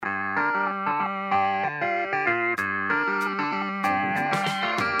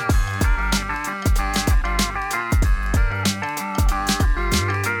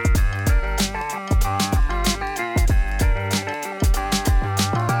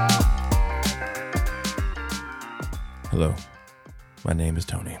Hello, my name is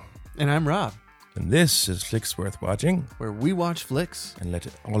Tony, And I'm Rob, and this is Flicks Worth Watching, where we watch flicks and let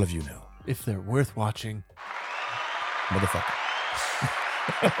all of you know, if they're worth watching. motherfucker.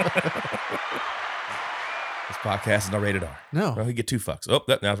 This podcast is not rated R. No. Well, we get 2 fucks. Oh,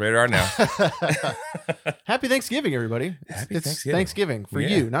 now it's rated R now. Happy Thanksgiving, everybody. Happy It's Thanksgiving. Thanksgiving for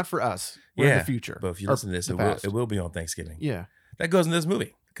Yeah. you, not for us. We're in the future. But if you Or listen to this, the it past. will be on Thanksgiving. Yeah. That goes in this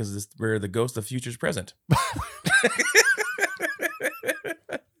movie because we're the ghost of future's present.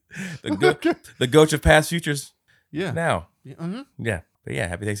 the ghost of past futures Yeah. now. Yeah. Mhm. Yeah. But yeah,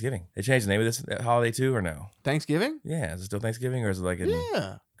 happy Thanksgiving. They changed the name of this holiday too, or no? Thanksgiving? Yeah, is it still Thanksgiving or is it like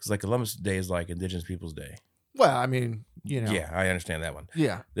Yeah. because like Columbus Day is like Indigenous Peoples Day. Well, I mean, you know. Yeah, I understand that one.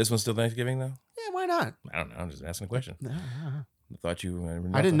 Yeah. This one's still Thanksgiving though? Yeah, why not? I don't know. I'm just asking a question. No. I thought you.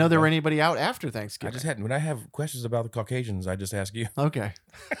 I didn't know there were anybody out after Thanksgiving. I just hadn't. When I have questions about the Caucasians, I just ask you. Okay.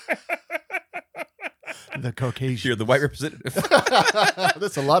 The Caucasian. You're the white representative.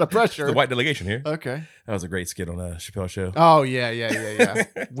 That's a lot of pressure. The white delegation here. Okay. That was a great skit on Chappelle Show. Oh, yeah.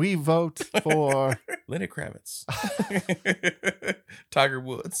 We vote for... Lenny Kravitz. Tiger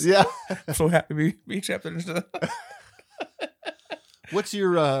Woods. Yeah. I'm so happy to be accepted and stuff. What's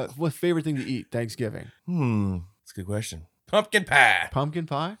your what favorite thing to eat Thanksgiving? That's a good question. Pumpkin pie. Pumpkin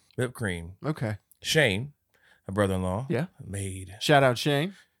pie? Whipped cream. Okay. Shane, my brother-in-law, Yeah. made Shout out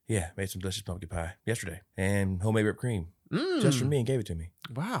Shane. some delicious pumpkin pie yesterday. And homemade whipped cream. Just for me and gave it to me.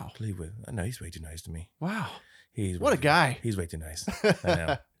 Wow. To leave with. I know he's way too nice to me. Wow. He's What a guy. He's way too nice. I know.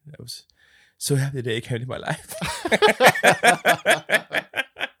 I was so happy the day it came into my life.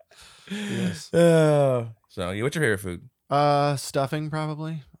 Yes. So, yeah, what's your favorite food? Stuffing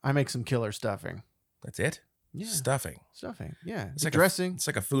probably. I make some killer stuffing. That's it? Yeah. Stuffing. Stuffing. Yeah. It's The like dressing. It's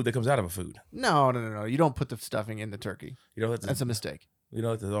like a food that comes out of a food. No. You don't put the stuffing in the turkey. You don't let That's a mistake.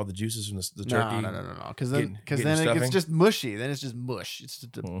 all the juices from the turkey. No. Because then getting it stuffing? gets just mushy. Then it's just mush. It's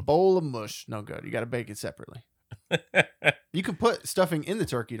just a bowl of mush. No good. You got to bake it separately. You can put stuffing in the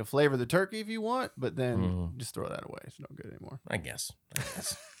turkey to flavor the turkey if you want, but then just throw that away. It's no good anymore. I guess. No,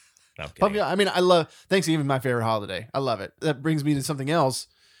 I'm kidding. Pumpkin, I mean, I love Thanksgiving, my favorite holiday. I love it. That brings me to something else.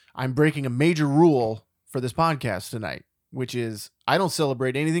 I'm breaking a major rule for this podcast tonight, which is I don't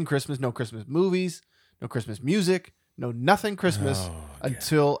celebrate anything Christmas, no Christmas movies, no Christmas music, no nothing Christmas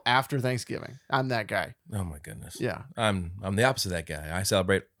until after Thanksgiving. I'm that guy. Oh my goodness. Yeah. I'm the opposite of that guy. I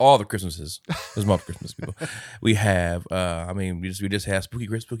celebrate all the Christmases. There's multiple Christmas people. We have we just had spooky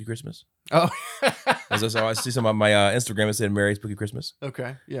Christmas. Oh. As I saw, I see some on my Instagram. It said Merry Spooky Christmas.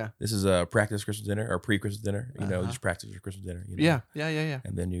 Okay. Yeah. This is a practice Christmas dinner or pre-Christmas dinner. Just practice your Christmas dinner. You know? Yeah.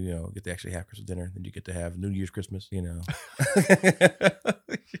 And then you get to actually have Christmas dinner. Then you get to have New Year's Christmas.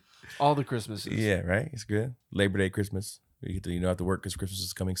 All the Christmases. Yeah, right. It's good. Labor Day Christmas. You get to have to work because Christmas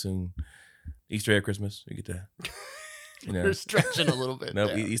is coming soon. Easter egg Christmas. You get to We're stretching a little bit. No,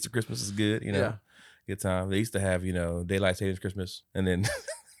 there. Easter Christmas is good. Yeah. Good time. They used to have daylight savings Christmas, and then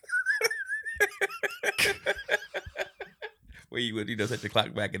where you would set your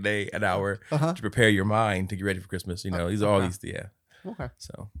clock back an hour to prepare your mind to get ready for Christmas. These are all these. Yeah. Okay.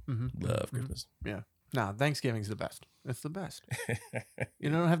 So love Christmas. Yeah. No, Thanksgiving's the best. It's the best. You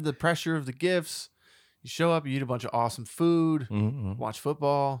don't have the pressure of the gifts. You show up, you eat a bunch of awesome food, watch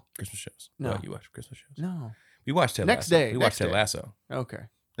football. Christmas shows. No. Oh, you watch Christmas shows? No. We watched Ted Next Lasso. day. We watched Ted Lasso. Okay.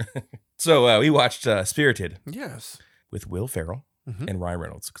 So we watched Spirited Yes. with Will Ferrell and Ryan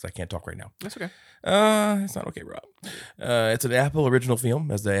Reynolds because I can't talk right now. That's okay. It's not okay, Rob. It's an Apple original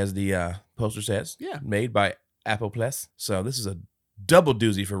film, as the poster says. Yeah. Made by Apple Plus. So this is a double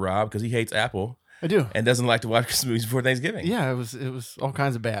doozy for Rob because he hates Apple. I do. And doesn't like to watch Christmas movies before Thanksgiving. Yeah, it was all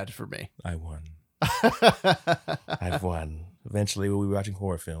kinds of bad for me. I won. I've won. Eventually, we'll be watching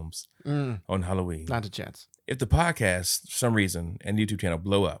horror films on Halloween. Not a chance. If the podcast, for some reason, and YouTube channel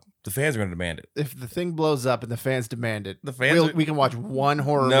blow up, the fans are going to demand it. If the thing blows up and the fans demand it, we can watch one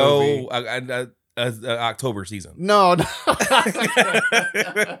horror movie. No, October season. No. That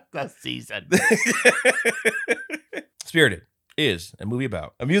season. Spirited is a movie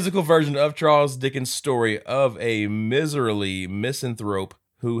about a musical version of Charles Dickens' story of a miserly misanthrope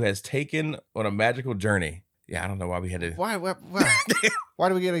who has taken on a magical journey. Yeah, I don't know why we had to. Why do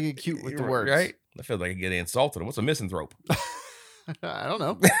we gotta get cute with the words? Right? I feel like I get insulted. What's a misanthrope? I don't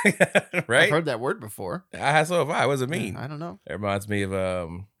know. Right? I've heard that word before. So have I. What does it mean? I don't know. It reminds me of I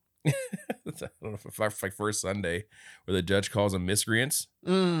don't know if like First Sunday where the judge calls them miscreants,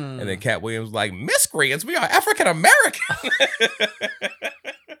 and then Cat Williams like, miscreants? We are African American.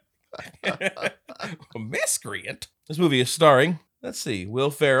 Miscreant. This movie is starring, let's see, Will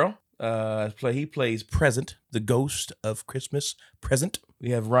Ferrell. He plays Present, the ghost of Christmas Present.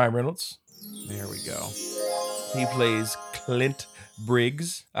 We have Ryan Reynolds, There we go. He plays Clint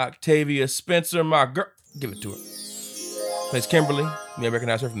Briggs. Octavia Spencer, my girl. Give it to her. Plays Kimberly. You may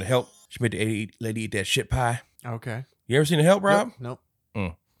recognize her from The Help. She made the lady eat that shit pie. Okay. You ever seen The Help, Rob? Nope.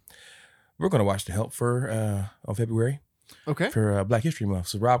 We're going to watch The Help on February. Okay. For Black History Month,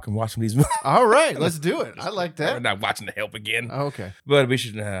 so Rob can watch some of these movies. All right, let's do it. I like that. We're not watching The Help again. Oh, okay. But we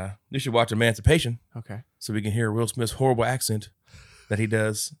should watch Emancipation. Okay. So we can hear Will Smith's horrible accent that he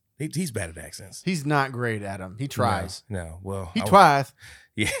does. He's bad at accents. He's not great at them. He tries. No. Well, he tries.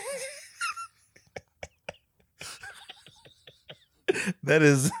 Yeah. That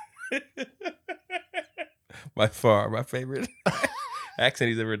is by far my favorite accent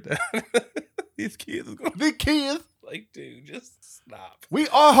he's ever done. These kids are going. The kids. Like, dude, just stop. We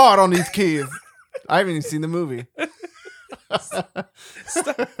are hard on these kids. I haven't even seen the movie. Stop.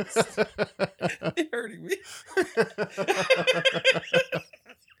 You're hurting me.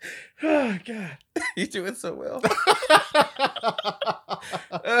 Oh, God. You're doing so well.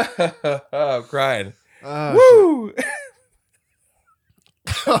 I'm crying. Woo!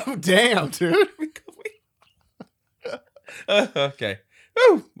 Oh, damn, dude. Okay.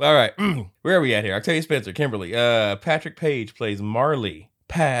 Woo! All right. Where are we at here? Octavia Spencer, Kimberly. Patrick Page plays Marley.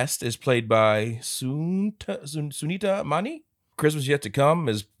 Past is played by Sunita Mani. Christmas Yet to Come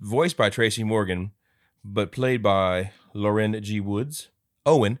is voiced by Tracy Morgan, but played by Lauren G. Woods.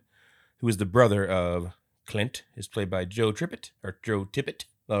 Owen, who is the brother of Clint, is played by Joe Tippett.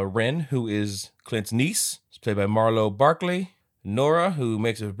 Ren, who is Clint's niece, is played by Marlo Barkley. Nora, who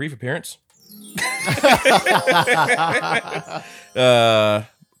makes a brief appearance.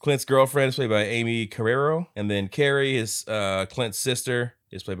 Clint's girlfriend is played by Amy Carrero. And then Carrie, is Clint's sister,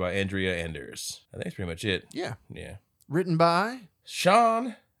 is played by Andrea Anders. I think that's pretty much it. Yeah. Yeah. Written by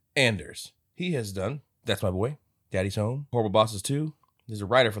Sean Anders. He has done That's My Boy, Daddy's Home, Horrible Bosses 2. He's a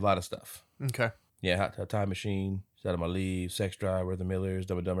writer for a lot of stuff. Okay. Yeah, Hot Time Machine, Out of My Leave, Sex Drive, We're the Millers,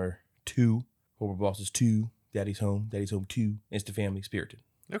 Dumb and Dumber 2, Horrible Bosses 2, Daddy's Home 2, Instant Family, Spirited.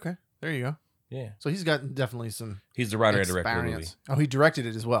 Okay. There you go. Yeah. So he's got definitely some. He's the writer and director of the movie. Oh, he directed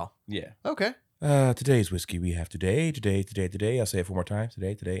it as well. Yeah. Okay. Today's whiskey we have today. I'll say it 4 more times.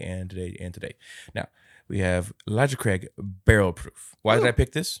 Today. Now, we have Elijah Craig Barrel Proof. Why did I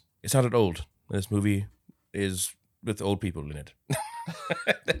pick this? It sounded old. This movie is with old people in it.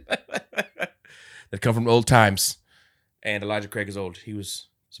 That come from old times. And Elijah Craig is old. He was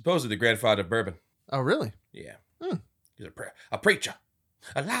supposedly the grandfather of bourbon. Oh, really? Yeah. He's a preacher.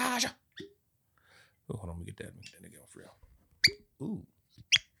 Elijah. Oh, hold on, let me get that again for real. Ooh.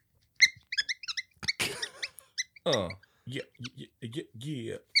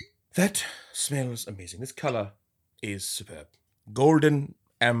 Yeah. That smells amazing. This color is superb. Golden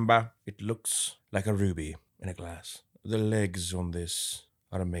amber. It looks like a ruby in a glass. The legs on this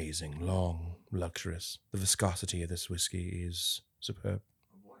are amazing. Long, luxurious. The viscosity of this whiskey is superb.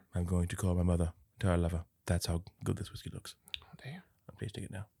 I'm going to call my mother, tell her I love her. That's how good this whiskey looks. Oh, damn. I'm tasting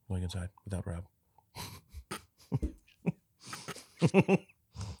it now. Going inside without Rob.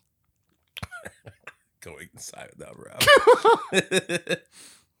 Going inside without Rob.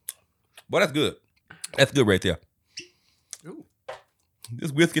 Well, that's good. That's good right there. Ooh.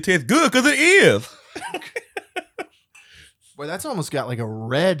 This whiskey tastes good because it is. Boy, that's almost got like a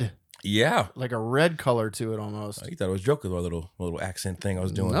red. Yeah. Like a red color to it almost. You thought it was joking with a little accent thing I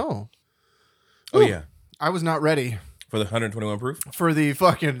was doing. No. Oh, Ooh, yeah. I was not ready. For the 121 proof? For the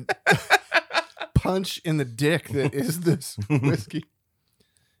fucking punch in the dick that is this whiskey.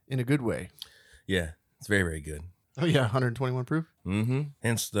 In a good way. Yeah. It's very, very good. Oh, yeah. 121 proof? Mm-hmm.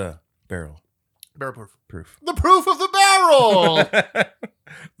 Hence the barrel. Barrel Proof. The proof of the barrel!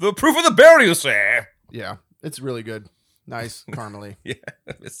 The proof of the barrel, you say? Yeah. It's really good. Nice. Caramely. Yeah.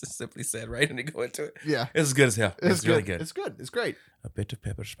 It's just simply said, right? And you go into it. Yeah. It's as good as hell. It's really good. It's good. It's great. A bit of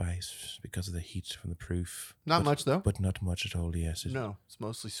pepper spice because of the heat from the proof. Not much, though. But not much at all, yes. No. It's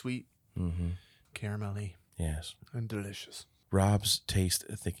mostly sweet, caramelly, yes. and delicious. Rob's taste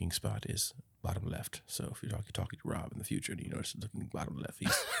thinking spot is bottom left. So if you're talking to Rob in the future and you notice looking bottom left,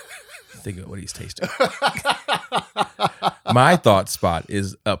 he's thinking about what he's tasting. My thought spot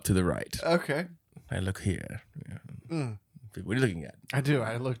is up to the right. Okay. I look here. Yeah. What are you looking at? I do.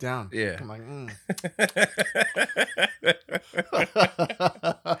 I look down. Yeah. I'm like,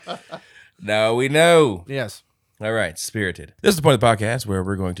 Now we know. Yes. All right, Spirited. This is the point of the podcast where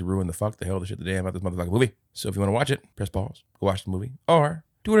we're going to ruin the hell, the shit, the damn about this motherfucking movie. So if you want to watch it, press pause, go watch the movie, or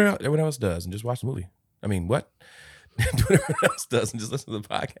do what everyone else does and just watch the movie. I mean, what? Do what everyone else does and just listen to the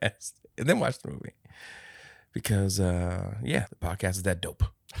podcast and then watch the movie. Because, the podcast is that dope.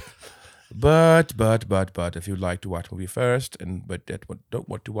 But if you'd like to watch a movie first, but don't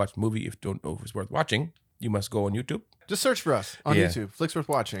want to watch a movie if you don't know if it's worth watching, you must go on YouTube. Just search for us on YouTube. Flicks Worth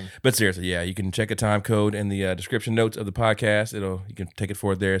Watching. But seriously, yeah, you can check a time code in the description notes of the podcast. You can take it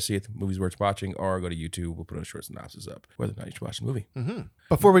forward there, see if the movie's worth watching, or go to YouTube. We'll put a short synopsis up whether or not you should watch the movie. Mm-hmm.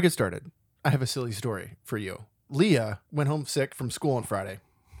 Before we get started, I have a silly story for you. Leah went home sick from school on Friday.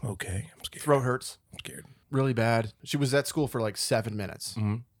 Okay, I'm scared. Throat hurts. I'm scared. Really bad. She was at school for like 7 minutes.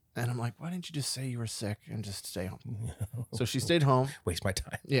 Mm-hmm. And I'm like, why didn't you just say you were sick and just stay home? So she stayed home. Waste my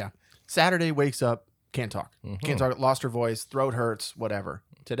time. Yeah. Saturday, wakes up, can't talk. Mm-hmm. Can't talk, lost her voice, throat hurts, whatever.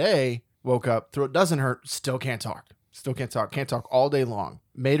 Today, woke up, throat doesn't hurt, still can't talk. Still can't talk. Can't talk all day long.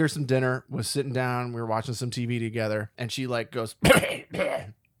 Made her some dinner, was sitting down, we were watching some TV together, and she like goes,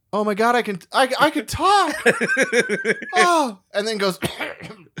 oh my God, I can talk. Oh, and then goes,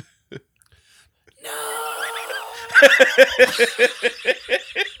 no.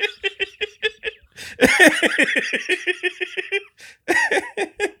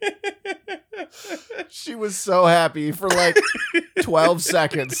 She was so happy for like 12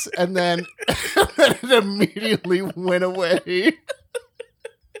 seconds and then it immediately went away.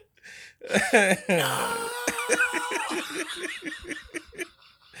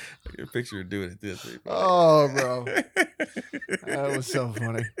 Your picture of doing it this way. Oh, bro. That was so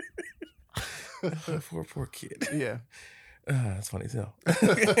funny. Poor kid. Yeah. That's funny as hell.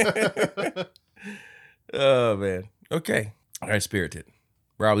 Oh, man. Okay. All right, Spirited.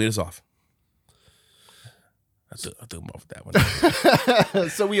 Rob, lead us off. I threw him off with that one.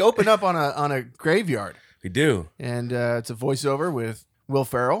 So we open up on a graveyard. We do. And it's a voiceover with Will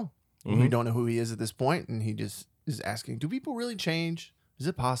Ferrell. Mm-hmm. We don't know who he is at this point, and he just is asking, do people really change? Is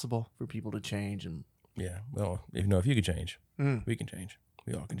it possible for people to change? And yeah, well, if you can change, we can change.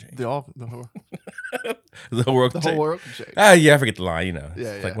 We all can change. the whole the whole world the can whole change. world can change. Yeah, I forget the line, Yeah,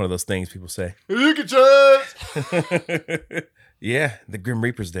 It's like one of those things people say. You can change. Yeah, the Grim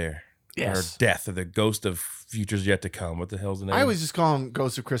Reaper's there. Yes. Or Death, or the Ghost of Futures Yet to Come. What the hell's the name? I always just call him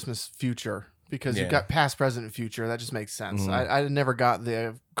Ghost of Christmas Future because you've Yeah. got past, present, and future. That just makes sense. Mhm. I never got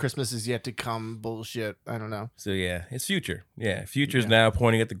the Christmas is yet to come bullshit. I don't know. So yeah, it's Future. Yeah, Future's now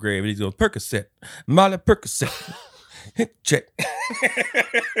pointing at the grave and he's going, Percocet, Molly Percocet. Check.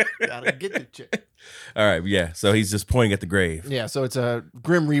 Gotta get the chick. All right, yeah. So he's just pointing at the grave. Yeah, so it's a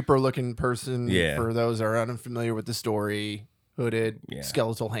Grim Reaper looking person. Yeah. For those that are unfamiliar with the story, hooded, Yeah.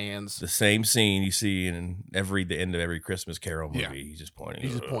 skeletal hands. The same scene you see in the end of every Christmas Carol movie. Yeah. He's just pointing.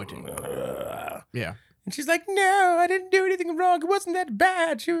 He's just pointing. Yeah. And she's like, no, I didn't do anything wrong. It wasn't that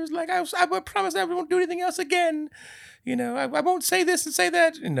bad. She was like, I promise I won't do anything else again. I won't say this and say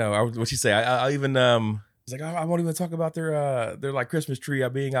that. What'd she say? I'll even, it's like, I won't even talk about their like Christmas tree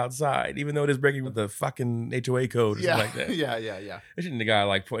being outside, even though it is breaking with the fucking HOA code or Yeah. something like that. Yeah. And the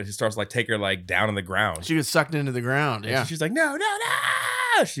guy he starts like take her like down on the ground. She gets sucked into the ground. And Yeah. she's like, no.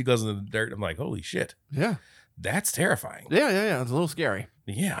 She goes in the dirt. I'm like, holy shit. Yeah. That's terrifying. Yeah. It's a little scary.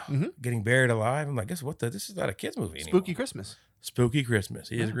 Yeah. Mhm. Getting buried alive. I'm like, guess what? This is not a kid's movie anymore. Spooky Christmas. Spooky Christmas.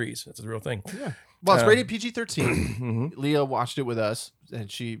 He agrees. That's a real thing. Yeah. Well, it's Um, rated PG-13. Mhm. Leah watched it with us,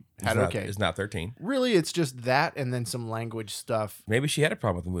 and she had it okay. It's not 13. Really, it's just that and then some language stuff. Maybe she had a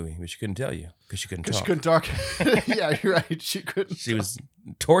problem with the movie, but she couldn't tell you because she couldn't Because talk. she couldn't talk. Yeah, you're right. She couldn't. She was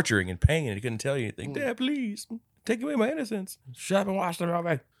torturing and pain and he couldn't tell you anything. Dad, please take away my innocence. Shut up and watch the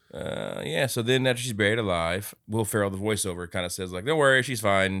movie. Yeah, so then after she's buried alive, Will Ferrell, the voiceover, kind of says like, don't worry, she's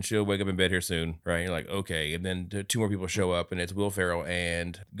fine. She'll wake up in bed here soon, right? You're like, okay. And then two more people show up and it's Will Ferrell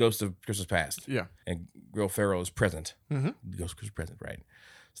and Ghost of Christmas Past. Yeah. And Will Ferrell is present. Mhm. Ghost of Christmas Present, right?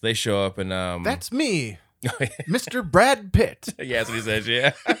 So they show up and That's me, Mr. Brad Pitt. yeah, that's what he says,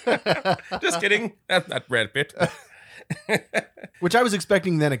 yeah. Just kidding. That's not Brad Pitt. Which I was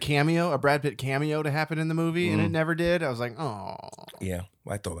expecting then a Brad Pitt cameo to happen in the movie, and it never did. I was like, oh. Yeah,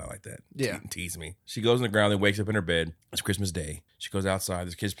 I thought that like that. Yeah. Tease me. She goes in the ground and wakes up in her bed. It's Christmas Day. She goes outside.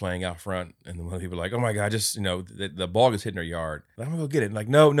 There's kids playing out front. And then one of the people are like, oh my God, just, the ball gets hit in her yard. I'm going to go get it. And like,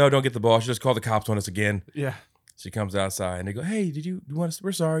 no, don't get the ball. She just called the cops on us again. Yeah. She comes outside and they go, hey, did you want us?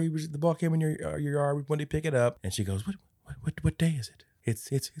 We're sorry. The ball came in your yard. We wanted to pick it up. And she goes, what day is it?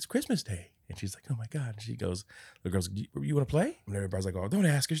 It's Christmas Day. And she's like, oh my God. And she goes, the girl's, you want to play? And everybody's like, oh, don't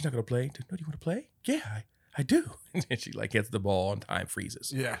ask her. She's not going to play. No, do you want to play? Yeah, I do. And she like hits the ball and time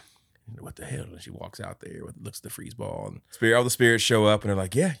freezes. Yeah. What the hell? And she walks out there, looks at the freeze ball, and all the spirits show up, and they're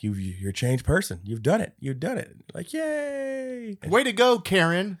like, "Yeah, you're a changed person. You've done it. Like, yay! Way to go,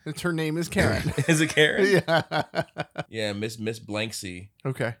 Karen. Her name is Karen. Is it Karen? Yeah. Yeah, Miss Blanksy,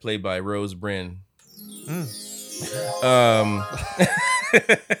 Okay. played by Rose Bryn.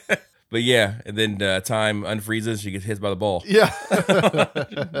 But yeah, and then time unfreezes. She gets hit by the ball. Yeah.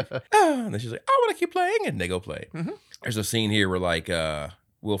 And then she's like, I want to keep playing. And they go play. Mhm. There's a scene here where like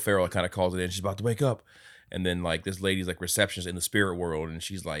Will Ferrell kind of calls it in. She's about to wake up. And then like this lady's like receptionist in the spirit world. And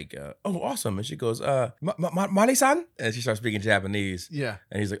she's like, oh, awesome. And she goes, Mari-san? And she starts speaking Japanese. Yeah.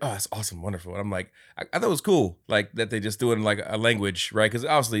 And he's like, oh, that's awesome. Wonderful. And I'm like, I thought it was cool. Like that they just doing like a language, right? Because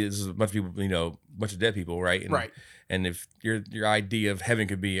obviously this is a bunch of people, a bunch of dead people, right? And, Right. And if your idea of heaven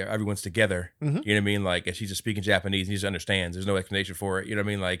could be everyone's together, you know what I mean? Like, if she's just speaking Japanese and he just understands, there's no explanation for it. You know what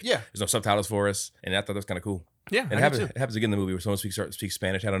I mean? Like, there's no subtitles for us. And I thought that was kind of cool. Yeah. And it happens again in the movie where someone speaks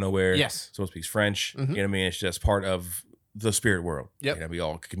Spanish out of nowhere. Yes. Someone speaks French. You know what I mean? It's just part of the spirit world. Yep. And we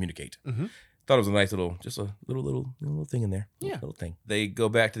all communicate. Thought it was a nice little thing in there. Yeah. Little thing. They go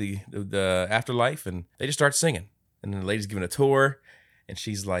back to the afterlife and they just start singing. And then the lady's giving a tour. And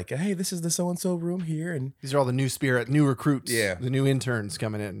she's like, hey, this is the so-and-so room here. And these are all the new recruits. Yeah. The new interns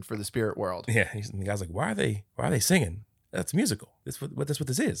coming in for the spirit world. Yeah. And the guy's like, why are they singing? That's musical. That's what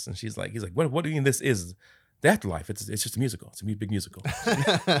this is. And he's like, what do you mean this is the afterlife? It's just a musical. It's a big musical.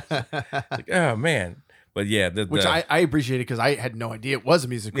 Like, oh man. But yeah. Which I appreciated because I had no idea it was a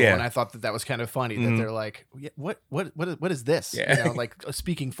musical. Yeah. And I thought that was kind of funny that they're like, what is this? Yeah. Like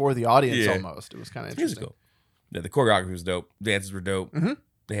speaking for the audience almost. It was kind of interesting. Musical. Yeah, the choreography was dope. Dances were dope.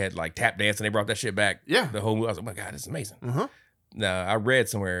 They had like tap dance and they brought that shit back. Yeah. The whole movie. I was like, oh my God, this is amazing. Now, I read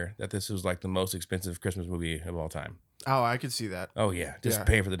somewhere that this was like the most expensive Christmas movie of all time. Oh, I could see that. Oh, yeah. Just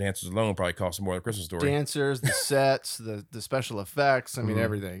paying for the dancers alone probably cost more than Christmas Story. Dancers, the sets, the special effects. I mean,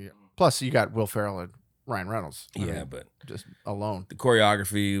 everything. Plus, you got Will Ferrell and Ryan Reynolds. I mean, but just alone. the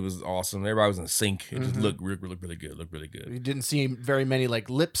choreography was awesome. Everybody was in sync. It just looked really good. You didn't see very many like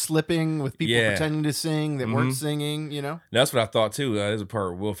lip slipping with people pretending to sing that weren't singing, And that's what I thought too. There's a part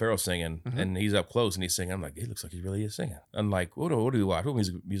where Will Ferrell singing and he's up close and he's singing. I'm like, it looks like he really is singing. I'm like, what do we watch? What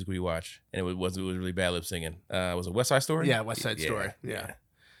music do we watch? And it was really bad lip singing. Was it West Side Story? Yeah, West Side Story. Yeah.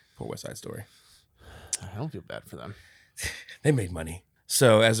 Poor West Side Story. I don't feel bad for them. They made money.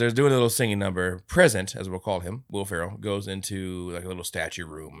 So as they're doing a little singing number, Present, as we'll call him, Will Ferrell, goes into like a little statue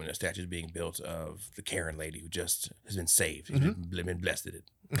room, and a statue is being built of the Karen lady who just has been saved. She's been blessed at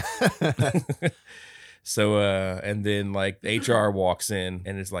it. So, and then like the HR walks in,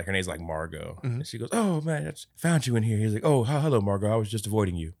 and it's like her name's like Margot, and she goes, "Oh man, I found you in here." He's like, "Oh, hello, Margot. I was just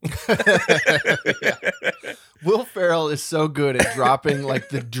avoiding you." Will Ferrell is so good at dropping like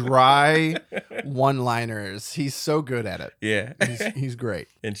the dry one-liners. He's so good at it. Yeah, he's great.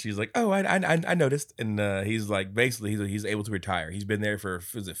 And she's like, "Oh, I noticed." And he's like, basically, he's able to retire. He's been there for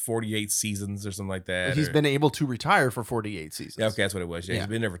 48 seasons or something like that. He's been able to retire for 48 seasons. Yeah, okay, that's what it was. Yeah, he's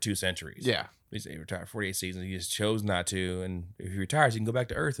been there for 2 centuries. Yeah. He's retired 48 seasons. He just chose not to. And if he retires, he can go back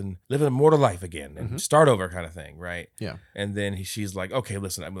to Earth and live an immortal life again and start over kind of thing, right? Yeah. And then she's like, okay,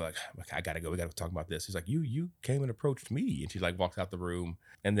 listen. I'm like, I got to go. We got to talk about this. He's like, you came and approached me. And she like walks out the room.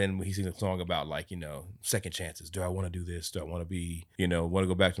 And then he sings a song about like, second chances. Do I want to do this? Do I want to be, want to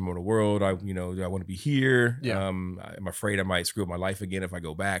go back to the mortal world? Do I want to be here? Yeah. I'm afraid I might screw up my life again if I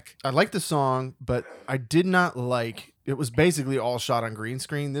go back. I like the song, but I did not like, it was basically all shot on green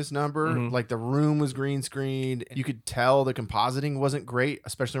screen, this number. Like the room was green screened. You could tell the compositing wasn't great,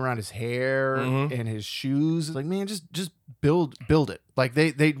 especially around his hair and his shoes. Like, man, just build it. Like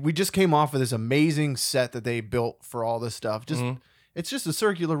we just came off of this amazing set that they built for all this stuff. Just it's just a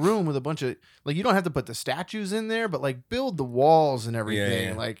circular room with a bunch of, like, you don't have to put the statues in there, but like build the walls and everything.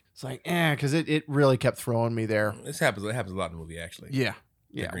 Yeah. Like, it's like, because it really kept throwing me there. This happens. It happens a lot in the movie, actually. Yeah.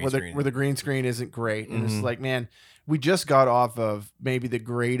 Green Where the green screen isn't great. And it's like, man, we just got off of maybe the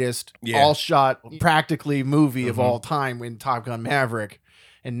greatest all shot practically movie of all time in Top Gun Maverick.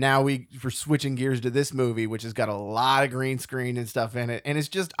 And now we're switching gears to this movie, which has got a lot of green screen and stuff in it. And it's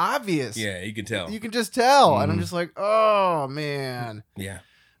just obvious. Yeah, you can tell. You can just tell. And I'm just like, oh, man. Yeah.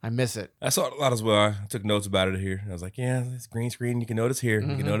 I miss it. I saw it a lot as well. I took notes about it here. I was like, yeah, it's green screen. You can notice here.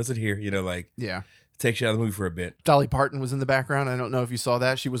 You can notice it here. Yeah. Takes you out of the movie for a bit. Dolly Parton was in the background. I don't know if you saw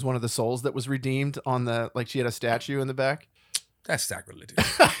that. She was one of the souls that was redeemed on she had a statue in the back. That's sacrilegious.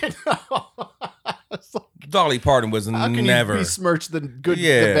 I know. Dolly Parton was How can never you besmirch the good,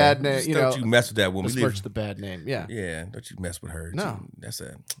 the bad name? Don't you mess with that woman. Besmirch the bad name. Yeah. Yeah. Don't you mess with her. No. That's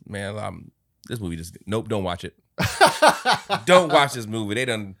man. This movie just don't watch it. Don't watch this movie. They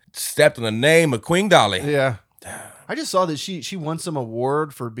done stepped on the name of Queen Dolly. Yeah. I just saw that she won some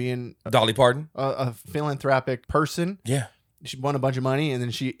award for being Dolly Parton, a philanthropic person. Yeah. She won a bunch of money, and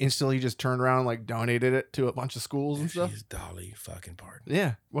then she instantly just turned around and like donated it to a bunch of schools and stuff. She's Dolly fucking Parton.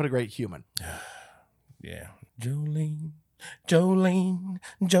 Yeah, what a great human. Yeah, Jolene.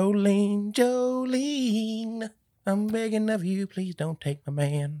 I'm begging of you, please don't take my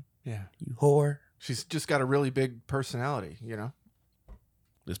man. Yeah. You whore. She's just got a really big personality, you know?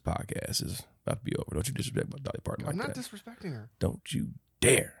 This podcast is about to be over. Don't you disrespect my Dolly Parton like I'm not that. disrespecting her. Don't you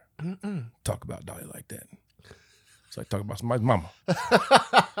dare Mm-mm. talk about Dolly like that. It's like talking about somebody's mama.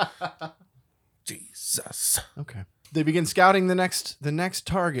 Jesus. Okay. They begin scouting the next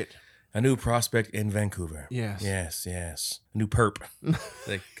target. A new prospect in Vancouver. Yes. Yes. A new perp.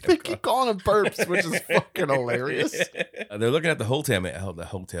 They keep calling them perps, which is fucking hilarious. They're looking at the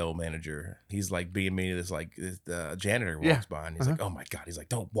hotel manager. He's like being mean to this janitor walks by and he's like, oh my God. He's like,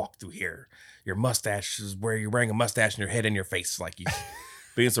 don't walk through here. Your mustache is where you're wearing a mustache and your head in your face. Like he's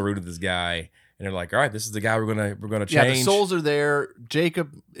being so rude to this guy. And they're like, all right, this is the guy we're gonna change. Yeah, the Souls are there.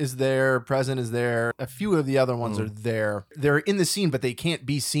 Jacob is there. Present is there. A few of the other ones are there. They're in the scene, but they can't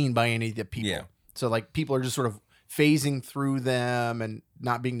be seen by any of the people. Yeah. So like people are just sort of phasing through them and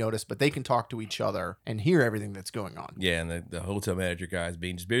not being noticed, but they can talk to each other and hear everything that's going on. Yeah, and the hotel manager guy is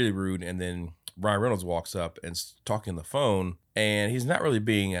being just really rude. And then Ryan Reynolds walks up and's talking on the phone, and he's not really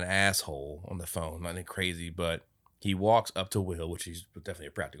being an asshole on the phone, nothing crazy, but he walks up to Will, which is definitely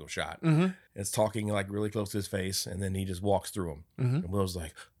a practical shot. Mm-hmm. It's talking like really close to his face, and then he just walks through him. Mm-hmm. And Will's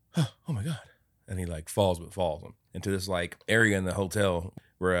like, oh my God. And he like falls him into this like area in the hotel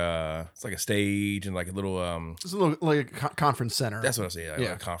where it's like a stage and like a little It's a little like a conference center. that's what I say, like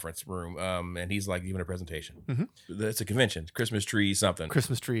a conference room. And he's like giving a presentation. Mm-hmm. It's a convention, Christmas tree something.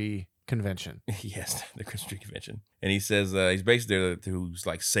 Christmas tree convention. Yes, the Christmas tree convention. And he says he's basically there to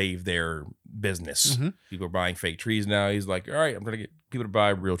like save their business. Mm-hmm. People are buying fake trees now. He's like, all right, I'm gonna get people to buy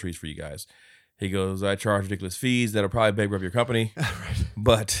real trees for you guys. He goes, I charge ridiculous fees that'll probably bankrupt your company,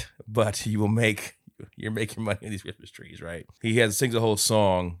 Right. but you're making money on these Christmas trees, right? He sings a whole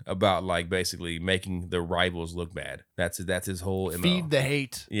song about like basically making the rivals look bad. That's his whole MO. Feed the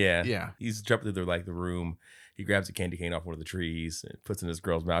hate. Yeah. Yeah. He's jumping through the room. He grabs a candy cane off one of the trees and puts it in this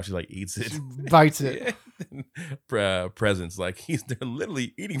girl's mouth. She like eats it. Bites it. Presents like they're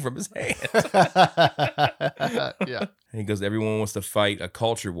literally eating from his hand. Yeah. And he goes, everyone wants to fight a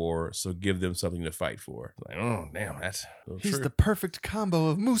culture war, so give them something to fight for. Like, oh, damn, that's He's true. the perfect combo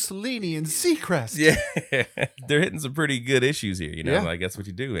of Mussolini and Seacrest. Yeah, they're hitting some pretty good issues here. You know, Yeah. like that's what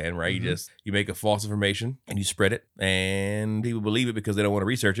you do, man. Right? Mm-hmm. You make a false information and you spread it, and people believe it because they don't want to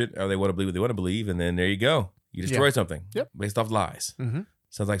research it, or they want to believe what they want to believe, and then there you go. You destroy something based off lies. Mm-hmm.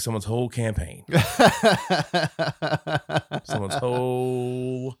 Sounds like someone's whole campaign, someone's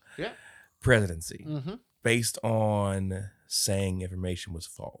whole presidency, based on saying information was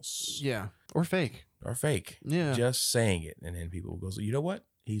false. Yeah. Or fake. Or fake. Yeah. Just saying it. And then people go, you know what?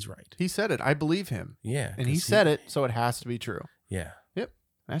 He's right. He said it. I believe him. Yeah. And he said it, so it has to be true. Yeah. Yep.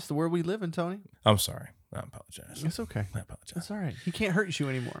 That's the world we live in, Tony. I'm sorry. I apologize. It's okay. I apologize. That's all right. He can't hurt you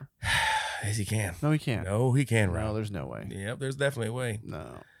anymore. Yes, he can. No, he can't. No, he can, Rob. No, there's no way. Yep, there's definitely a way.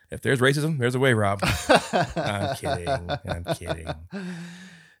 No. If there's racism, there's a way, Rob. I'm kidding. But I'm not kidding.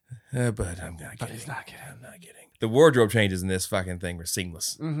 But he's not kidding. I'm not kidding. The wardrobe changes in this fucking thing were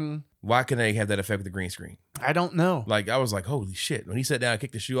seamless. Mm-hmm. Why couldn't they have that effect with the green screen? I don't know. Like, I was like, holy shit. When he sat down,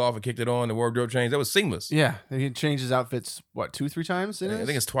 kicked the shoe off and kicked it on, the wardrobe change, that was seamless. Yeah. He changes outfits, 2-3 times? I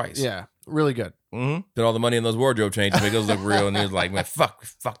think it's twice. Yeah. Really good. Mm-hmm. Put all the money in those wardrobe changes to make those look real. And he was like, man,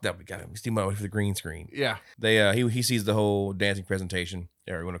 fucked up. We steam money for the green screen. Yeah. He sees the whole dancing presentation,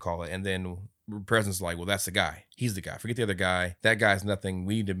 or you want to call it, and then President's like, well, that's the guy. He's the guy. Forget the other guy. That guy's nothing.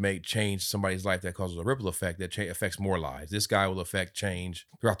 We need to change somebody's life that causes a ripple effect that affects more lives. This guy will affect change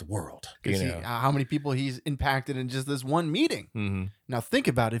throughout the world. How many people he's impacted in just this one meeting. Mm-hmm. Now think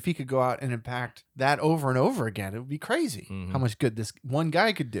about it. If he could go out and impact that over and over again, it would be crazy how much good this one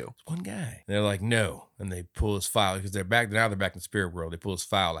guy could do. One guy. And they're like, no. And they pull his file because they're back in the spirit world. They pull his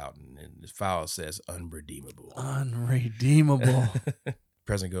file out, and his file says unredeemable. Unredeemable.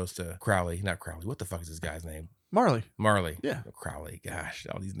 President goes to Crowley. Not Crowley. What the fuck is this guy's name? Marley. Yeah. Crowley. Gosh,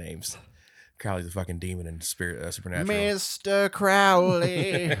 all these names. Crowley's a fucking demon in spirit, supernatural. Mr.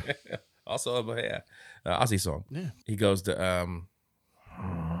 Crowley. Also, Ozzy song. Yeah. He goes to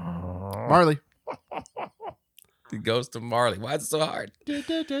Marley. He goes to Marley. Why is it so hard?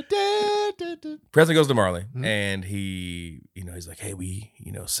 President goes to Marley, and he's like, hey, we,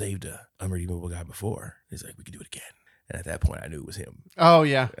 saved a unredeemable guy before. He's like, we can do it again. And at that point, I knew it was him. Oh,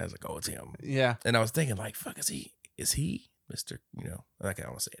 yeah. I was like, oh, it's him. Yeah. And I was thinking, like, fuck, is he Mr. Like, I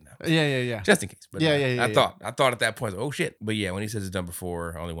don't want to say it now. Yeah. Just in case. But Yeah. I thought at that point, oh, shit. But yeah, when he says it's done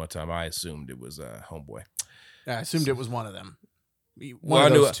before, only one time, I assumed it was Homeboy. I assumed it was one of them. Well,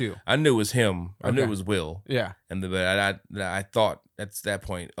 One of those two. I knew it was him. I knew Okay. it was Will. Yeah. But I thought at that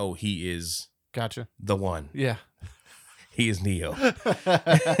point, oh, he is Gotcha. the one. Yeah. He is Neo.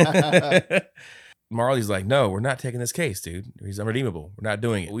 Marley's like, no, we're not taking this case, dude. He's unredeemable. We're not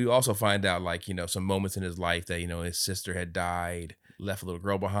doing it. We also find out, like, some moments in his life that, his sister had died, left a little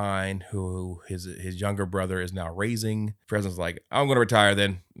girl behind who his younger brother is now raising. President's like, I'm going to retire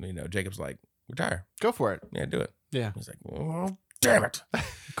then. Jacob's like, retire. Go for it. Yeah, do it. Yeah. He's like, oh, damn it.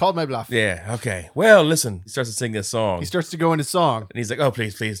 Called my bluff. Yeah, okay. Well, listen. He starts to sing this song. He starts to go into song. And he's like, oh,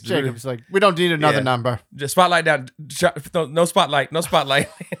 please. Jacob's like, we don't need another number. Just spotlight down. No spotlight. No spotlight.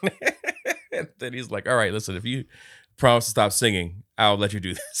 And then he's like, all right, listen, if you promise to stop singing, I'll let you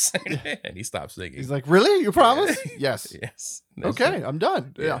do this. And he stops singing. He's like, really? You promise? Yes. Yes. Okay, I'm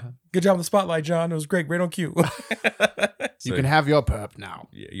done. Yeah. Good job on the spotlight, John. It was great. Great on cue. You can have your perp now.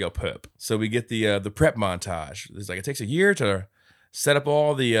 Yeah, your perp. So we get the prep montage. It's like it takes a year to set up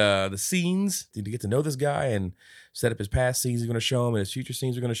all the scenes to get to know this guy and set up his past scenes he's going to show him and his future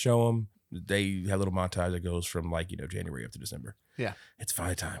scenes are going to show him. They have a little montage that goes from January up to December. Yeah. It's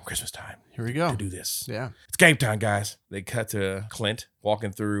finally time, Christmas time. Here we go. To do this. Yeah. It's game time, guys. They cut to Clint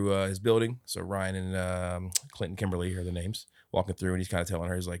walking through his building. So Ryan and Clint and Kimberly are the names. Walking through, and he's kind of telling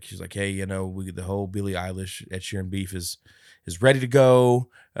her, she's like, hey, the whole Billie Eilish Ed Sheeran beef is ready to go.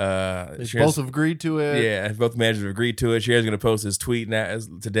 They both have agreed to it. Yeah, both managers have agreed to it. Sheeran's going to post his tweet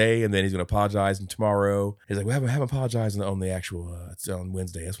today, and then he's going to apologize tomorrow. He's like, we haven't apologized on the actual, it's on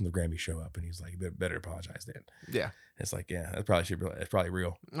Wednesday. That's when the Grammys show up. And he's like, you better apologize then. Yeah. It's like, yeah, that's probably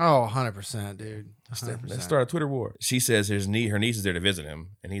real. Oh, 100%, dude. 100%. Let's start a Twitter war. She says her niece is there to visit him.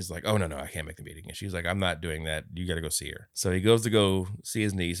 And he's like, oh, no, I can't make the meeting. And she's like, I'm not doing that. You got to go see her. So he goes to go see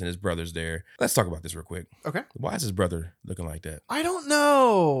his niece and his brother's there. Let's talk about this real quick. Okay. Why is his brother looking like that? I don't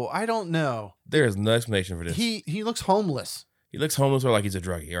know. There is no explanation for this. He looks homeless. He looks homeless or like he's a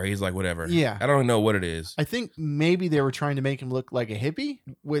druggie or he's like whatever. Yeah. I don't know what it is. I think maybe they were trying to make him look like a hippie,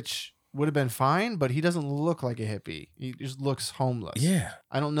 which would have been fine, but he doesn't look like a hippie. He just looks homeless. Yeah.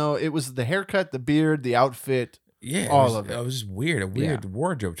 I don't know. It was the haircut, the beard, the outfit. Yeah. All of it. It was just weird. A weird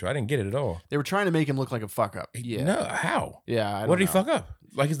wardrobe choice. I didn't get it at all. They were trying to make him look like a fuck up. Yeah. No, how? Yeah. What did he fuck up?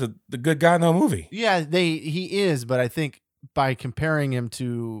 Like he's the good guy in the whole movie. Yeah, he is, but I think by comparing him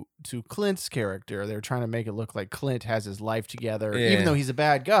to Clint's character, they were trying to make it look like Clint has his life together. Yeah. Even though he's a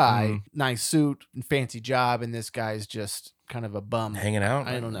bad guy, nice suit, fancy job, and this guy's just kind of a bum. Hanging out?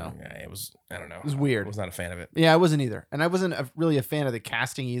 I don't know. Yeah, I don't know. It was weird. I was not a fan of it. Yeah, I wasn't either. And I wasn't really a fan of the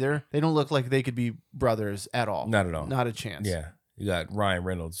casting either. They don't look like they could be brothers at all. Not at all. Not a chance. Yeah. You got Ryan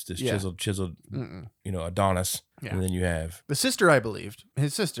Reynolds, this chiseled, Adonis. Yeah. And then you have the sister, I believed.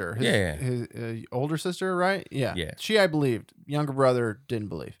 His sister. His older sister, right? Yeah. Yeah. She, I believed. Younger brother, didn't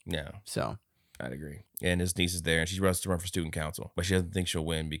believe. No. So. I'd agree. And his niece is there, and she runs to run for student council. But she doesn't think she'll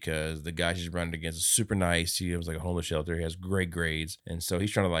win because the guy she's running against is super nice. He was like a homeless shelter. He has great grades. And so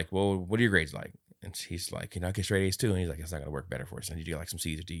he's trying to like, well, what are your grades like? And she's like, I get straight A's too. And he's like, it's not going to work better for us. I need you to get like some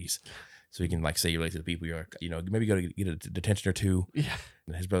C's or D's. So he can like say you're late to the people. You're like, maybe go to get a detention or two. Yeah.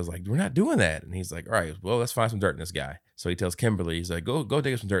 And his brother's like, we're not doing that. And he's like, all right, well, let's find some dirt in this guy. So he tells Kimberly, he's like, go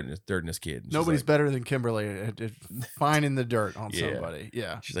dig up some dirt in this kid. And nobody's like, better than Kimberly at finding the dirt on somebody.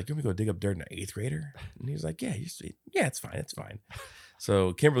 Yeah. She's like, you want me to go dig up dirt in an 8th grader? And he's like, yeah, it's fine. It's fine.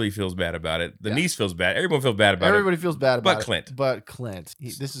 So Kimberly feels bad about it. The niece feels bad. Everyone feels bad about it. Everybody feels bad about it. But Clint.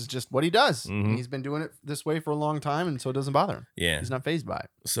 This is just what he does. Mm-hmm. He's been doing it this way for a long time, and so it doesn't bother him. Yeah. He's not fazed by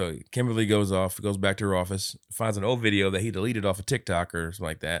it. So Kimberly goes back to her office, finds an old video that he deleted off of TikTok or something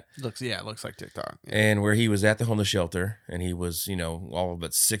like that. It looks like TikTok. Yeah. And where he was at the homeless shelter, and he was, all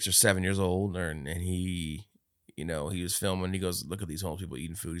but 6 or 7 years old, and he, he was filming. He goes, look at these homeless people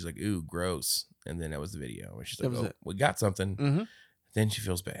eating food. He's like, ooh, gross. And then that was the video. And she's like, we got something. Mm-hmm. Then she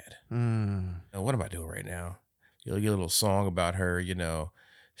feels bad. Now, what am I doing right now? You'll get a little song about her,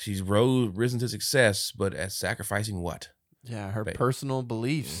 she's risen to success, but at sacrificing what? Yeah, her personal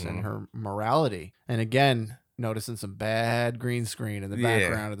beliefs and her morality. And again, noticing some bad green screen in the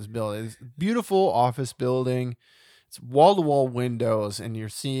background of this building. It's a beautiful office building. It's wall-to-wall windows, and you're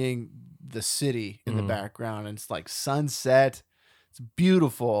seeing the city in the background. And it's like sunset. It's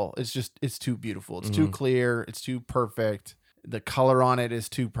beautiful. It's too beautiful. It's too clear. It's too perfect. The color on it is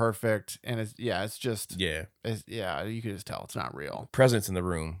too perfect, and you could just tell it's not real. President's in the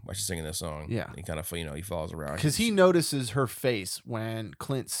room while she's singing this song. Yeah, he kind of he follows around because he notices her face when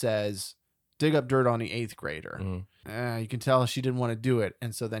Clint says, "Dig up dirt on the 8th grader." You can tell she didn't want to do it,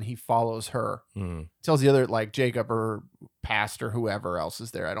 and so then he follows her. Tells the other like Jacob or pastor, whoever else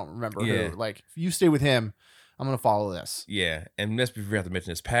is there. I don't remember who. Like, if you stay with him, I'm gonna follow this. Yeah, and let's be forgot to mention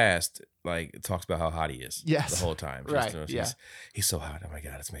his past. Like, it talks about how hot he is. Yes, the whole time. Right. He's so hot. Oh my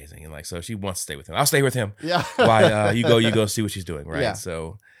god, it's amazing. And like, so she wants to stay with him. I'll stay with him. Yeah. Why? You go see what she's doing. Right. Yeah.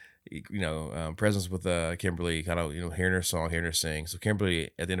 So presence with Kimberly, kind of hearing her song, hearing her sing. So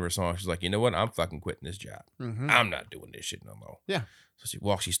Kimberly at the end of her song, she's like, you know what? I'm fucking quitting this job. I'm not doing this shit no more. Yeah. So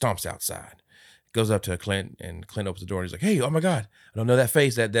she stomps outside, goes up to Clint, and Clint opens the door and he's like, hey, oh my God, I don't know that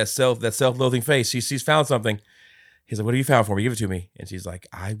face, that self-loathing face. She's found something. He's like, what have you found for me? Give it to me. And she's like,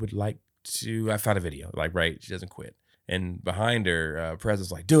 I found a video. Like, right. She doesn't quit. And behind her,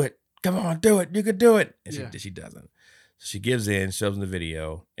 presence like, do it. Come on, do it. You can do it. And she doesn't. So she gives in, shows them the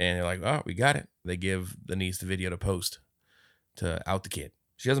video, and they're like, oh, we got it. They give the niece the video to post to out the kid.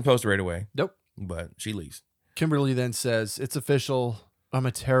 She doesn't post it right away. Nope. But she leaves. Kimberly then says, it's official. I'm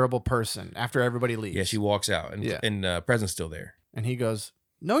a terrible person after everybody leaves. Yeah, she walks out, and Present's still there. And he goes,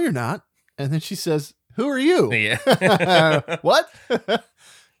 no, you're not. And then she says, who are you? Yeah. What?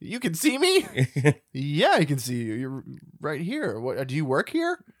 You can see me? Yeah, I can see you. You're right here. What? Do you work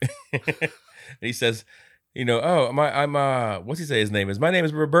here? And he says, I'm what's he say his name is? My name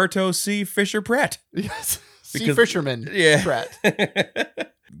is Roberto C. Fisher Pratt. Yes. C. Fisherman Pratt.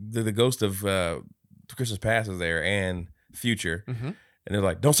 The ghost of Christmas Past is there and Future. And they're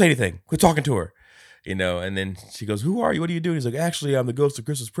like, don't say anything. Quit talking to her. And then she goes, who are you? What do you do? He's like, actually, I'm the ghost of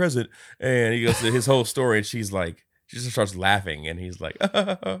Christmas Present. And he goes to his whole story, and she's like, she just starts laughing, and he's like,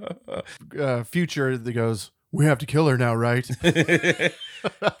 Future that goes, we have to kill her now, right?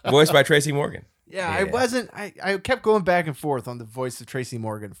 Voiced by Tracy Morgan. Yeah, I kept going back and forth on the voice of Tracy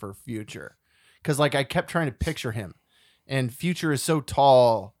Morgan for Future. Because, I kept trying to picture him. And Future is so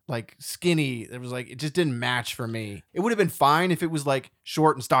tall, skinny. It was it just didn't match for me. It would have been fine if it was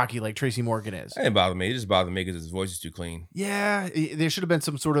short and stocky like Tracy Morgan is. It didn't bother me. It just bothered me because his voice is too clean. Yeah, there should have been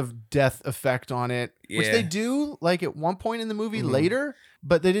some sort of death effect on it, which they do at one point in the movie later,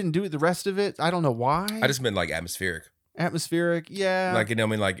 but they didn't do it the rest of it. I don't know why. I just meant atmospheric. Atmospheric, yeah. It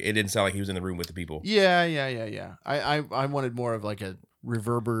didn't sound like he was in the room with the people. Yeah. I wanted more of a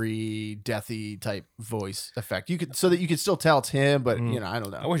reverbery, deathy type voice effect. So that you could still tell it's him, but I don't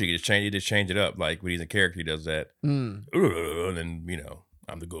know. I wish you could just change it up. When he's in character, he does that. And then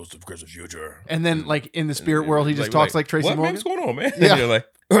I'm the ghost of Christmas Future. And then in the spirit world, he just talks like Tracy Morgan. What's going on, man? Yeah.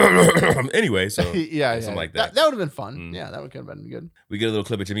 Anyway, so something like that. That would have been fun. Yeah, that would have been good. We get a little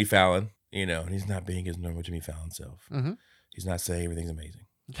clip of Jimmy Fallon, and he's not being his normal Jimmy Fallon self. He's not saying everything's amazing.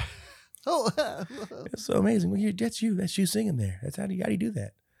 Oh, it's so amazing. Well, that's you singing there. That's how do you do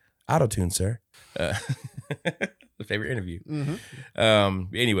that? Auto-tune, sir. The favorite interview.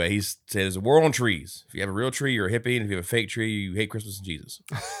 Anyway, he said there's a war on trees. If you have a real tree, you're a hippie, and if you have a fake tree, you hate Christmas and Jesus.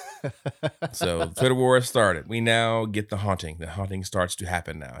 So the Twitter war has started. We now get the haunting. The haunting starts to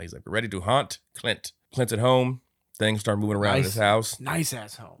happen now. He's like, we're ready to haunt Clint. Clint's at home. Things start moving around in his house. Nice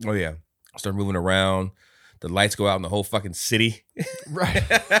ass home. Oh yeah, start moving around. The lights go out in the whole fucking city. Right.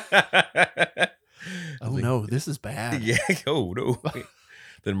 Oh no, this is bad. Yeah. Oh no.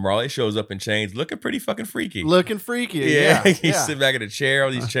 Then Marley shows up in chains, looking pretty fucking freaky. Yeah. He's sitting back in a chair, all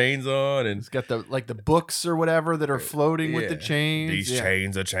these chains on, and he's got the books or whatever that are floating with the chains. These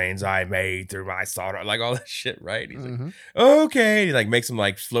chains are chains I made through my solder, all that shit, right? He's like, okay. He makes them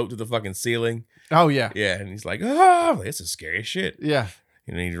float to the fucking ceiling. Oh yeah. Yeah, and he's like, oh, this is scary as shit. Yeah.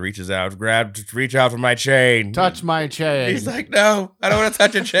 And he reaches out, reach out for my chain. Touch my chain. He's like, no, I don't want to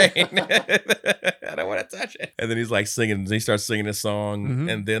touch a chain. I don't want to touch it. And then he's singing, and he starts singing a song.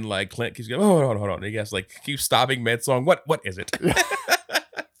 And then Clint keeps going, hold on. And he has keeps stopping mid song. What is it?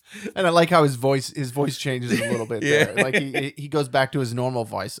 And I like how his voice changes a little bit there. He goes back to his normal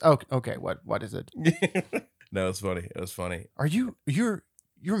voice. Okay, what is it? No, it's funny. It was funny. You're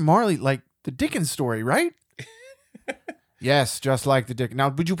Marley, the Dickens story, right? Yes, just like the Dick. Now,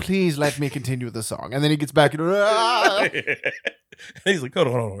 would you please let me continue the song? And then he gets back into he's like, hold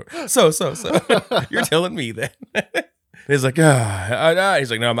on. So, you're telling me that? He's like, he's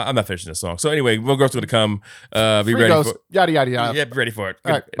like, no, I'm not finishing this song. So anyway, Will Gross going to come. Be ready for it. Yada, yada, yada. Yeah, be ready for it.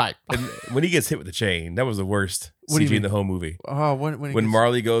 All right, bye. And when he gets hit with the chain, that was the worst CG in the whole movie. Oh, when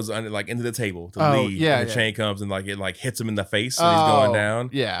Marley goes under, into the table to leave, and the chain comes and it hits him in the face and he's going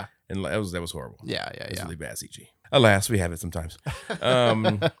down. Yeah. And that was horrible. Yeah. It's really bad CG. Alas, we have it sometimes.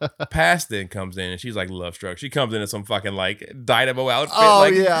 Past then comes in and she's love struck. She comes in some fucking dynamo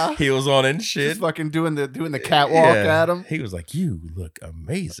outfit, heels on and shit. She's fucking doing the catwalk at him. He was like, "You look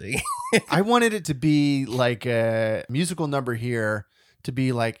amazing." I wanted it to be a musical number here, to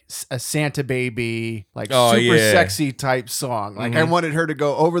be a Santa Baby, super sexy type song. I wanted her to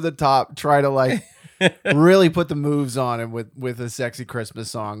go over the top, try to really put the moves on him with a sexy Christmas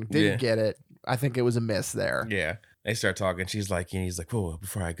song. Didn't get it. I think it was a miss there. Yeah. They start talking. She's like, he's like, oh,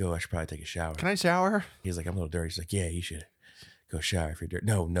 before I go, I should probably take a shower. Can I shower? He's like, I'm a little dirty. She's like, yeah, you should. Go shower if you're dirty.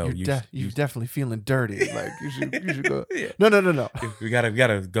 No, You're definitely feeling dirty. Like you should go. Yeah. No. We gotta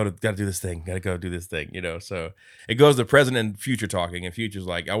do this thing. Gotta go do this thing. So it goes to present and future talking, and future's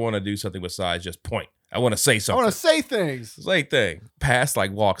like, I want to do something besides just point. I want to say I something. want to say things. Say thing. Past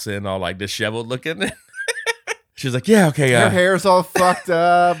like walks in all like disheveled looking. She's like, yeah, okay. Her hair's all fucked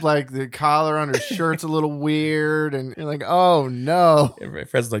up. Like the collar on her shirt's a little weird, and you're like, oh no. And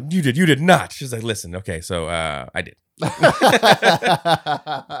Fred's like, you did not. She's like, listen, okay, so I did.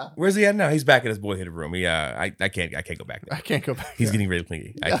 Where's he at now? He's back in his boyhood room. I can't go back there. I can't go back. He's getting really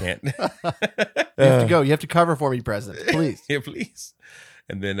clingy. I can't. You have to go. You have to cover for me, President. Please. Yeah, please.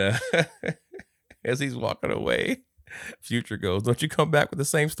 And then as he's walking away, Future goes, don't you come back with the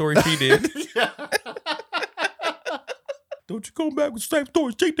same story she did. Don't you come back with the same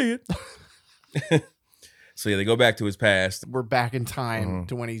story she did. So yeah, they go back to his past. We're back in time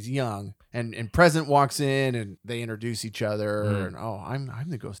to when he's young, and Present walks in, and they introduce each other. And I'm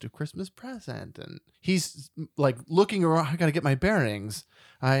the ghost of Christmas Present, and he's like looking around. I gotta get my bearings.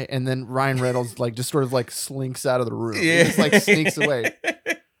 And then Ryan Reynolds like just sort of like slinks out of the room. Yeah. He just like sneaks away.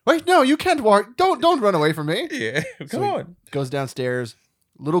 Wait, no, you can't walk. Don't run away from me. Yeah, come on. Goes downstairs.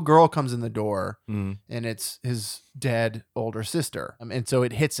 Little girl comes in the door, and it's his dead older sister. And so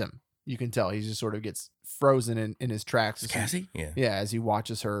it hits him. You can tell he just sort of gets frozen in his tracks. Cassie? Yeah. Yeah, as he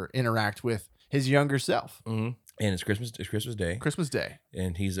watches her interact with his younger self. Mm-hmm. And it's Christmas Day. Christmas Day.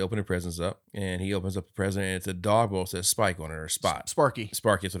 And he's opening presents up. And he opens up the present, and it's a dog bowl that says Spike on it, or Spot. Sparky.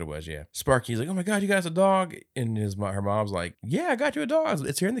 Sparky, that's what it was, yeah. Sparky's like, oh my God, you got us a dog. And her mom's like, yeah, I got you a dog.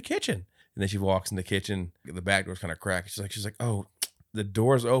 It's here in the kitchen. And then she walks in the kitchen. The back door's kind of cracked. She's like, oh, the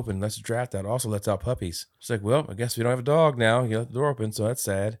door's open. Let's draft out. Also, let's out puppies. She's like, well, I guess we don't have a dog now. You left the door open, so that's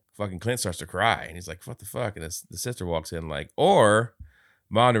sad. Fucking Clint starts to cry. And he's like, what the fuck? And the sister walks in like, or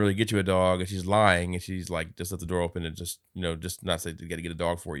Mom didn't really get you a dog, and she's lying, and she's like, just let the door open and just not say, got to get a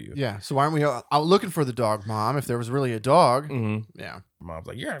dog for you. Yeah. So why aren't we out looking for the dog, Mom? If there was really a dog. Mm-hmm. Yeah. Mom's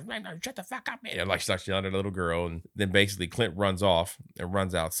like, shut the fuck up, man. And like, she starts yelling at the little girl. And then basically Clint runs off and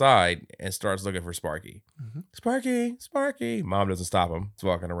runs outside and starts looking for Sparky. Mm-hmm. Sparky. Mom doesn't stop him. He's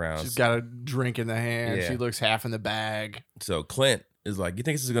walking around. She's got a drink in the hand. Yeah. She looks half in the bag. So Clint is like, you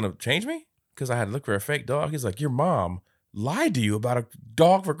think this is going to change me? Because I had to look for a fake dog. He's like, your mom lied to you about a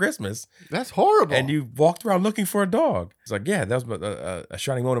dog for Christmas. That's horrible. And you walked around looking for a dog. It's like, yeah, that was a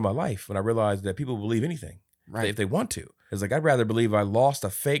shining moment in my life when I realized that people believe anything, right, if they want to. It's like, I'd rather believe I lost a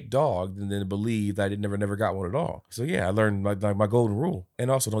fake dog than believe that I never got one at all. So yeah, I learned my golden rule.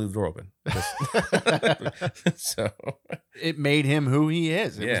 And also don't leave the door open. So it made him who he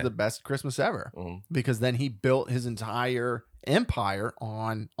is. It was the best Christmas ever. Mm-hmm. Because then he built his entire empire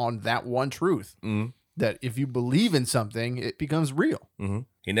on that one truth. Mm-hmm. That if you believe in something, it becomes real. Mm-hmm.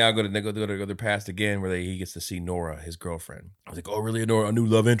 He now go their past again, where he gets to see Nora, his girlfriend. I was like, oh, really, Nora, a new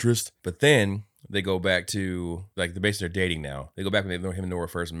love interest? But then they go back to like the base they're dating now. They go back when him and Nora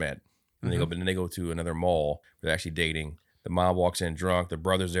first met, and they go to another mall. They're actually dating. The mom walks in drunk. The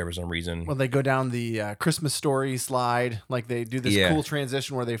brother's there for some reason. Well, they go down the Christmas Story slide. Like they do this cool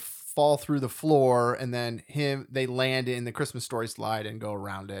transition where they fall through the floor, and then they land in the Christmas Story slide and go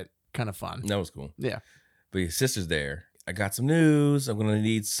around it. Kind of fun. That was cool. Yeah. But his sister's there. I got some news. I'm going to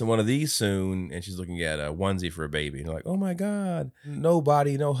need one of these soon. And she's looking at a onesie for a baby. And they're like, oh my God,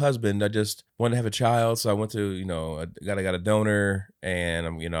 nobody, no husband. I just wanted to have a child. So I went to, I got a donor, and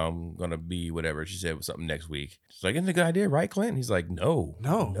I'm going to be whatever. She said something next week. She's like, isn't it a good idea, right, Clint? And he's like, no,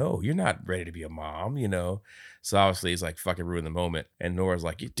 you're not ready to be a mom, So obviously it's like fucking ruin the moment. And Nora's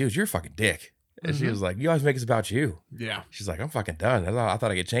like, dude, you're a fucking dick. And she was like, you always make this about you. Yeah. She's like, I'm fucking done. I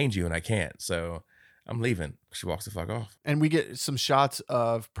thought I could change you, and I can't. So I'm leaving. She walks the fuck off. And we get some shots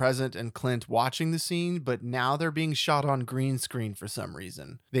of Present and Clint watching the scene, but now they're being shot on green screen for some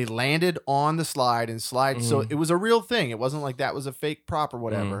reason. They landed on the slide, so it was a real thing. It wasn't like that was a fake prop or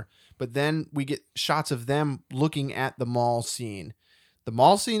whatever. But then we get shots of them looking at the mall scene. The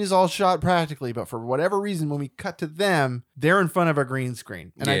mall scene is all shot practically, but for whatever reason, when we cut to them, they're in front of a green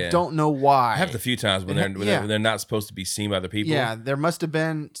screen. And I don't know why. I have a few times when they're not supposed to be seen by other people. Yeah, there must have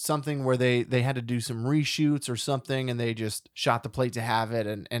been something where they had to do some reshoots or something, and they just shot the plate to have it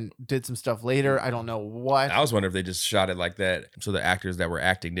and did some stuff later. I don't know what. I was wondering if they just shot it like that so the actors that were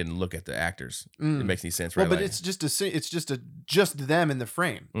acting didn't look at the actors. It makes any sense, right? Well, but it's just them in the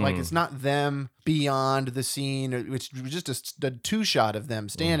frame. Like it's not them beyond the scene. It's just a two shot of them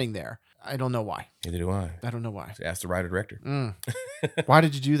standing there. I don't know why. Neither do I. I don't know why. So ask the writer director. Why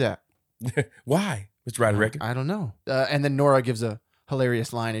did you do that? Why, Mr. Writer director? I don't know. And then Nora gives a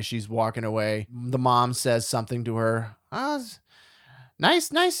hilarious line as she's walking away. The mom says something to her.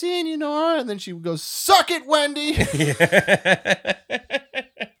 nice seeing you, Nora. And then she goes, suck it, Wendy.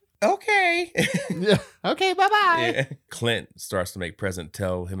 Okay. Yeah. Okay, bye-bye. Yeah. Clint starts to make President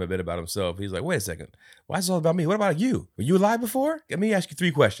tell him a bit about himself. He's like, wait a second. Why is it all about me? What about you? Were you alive before? Let me ask you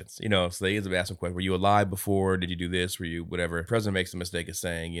 3 questions. So they ask him questions. Were you alive before? Did you do this? Were you whatever? President makes the mistake of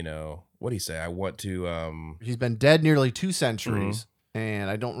saying, what do he say? I want to... He's been dead nearly 2 centuries,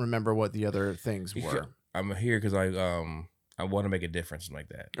 and I don't remember what the other things were. I'm here because I want to make a difference, something like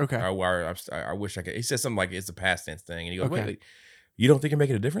that. Okay. I wish I could. He says something like it's a past tense thing. And he goes, Okay. wait. You don't think you're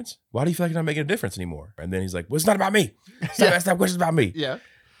making a difference? Why do you feel like you're not making a difference anymore? And then he's like, well, it's not about me. Stop questions about me. Yeah.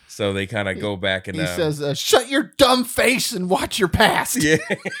 So they kind of go back and... He says, shut your dumb face and watch your past. Yeah.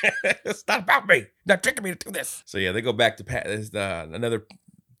 It's not about me. Not tricking me to do this. So yeah, they go back to another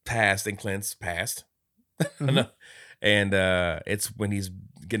past in Clint's past. Mhm. And it's when he's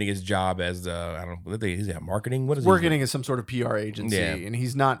getting his job as I don't know, is he marketing? What is Working as some sort of PR agency, Yeah. and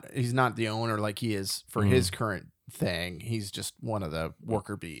he's not the owner like he is for his current thing. He's just one of the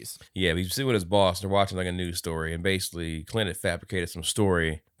worker bees. Yeah, we sit with his boss. They're watching like a news story, and basically Clint had fabricated some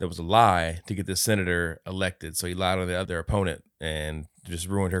story that was a lie to get the senator elected. So he lied on the other opponent and just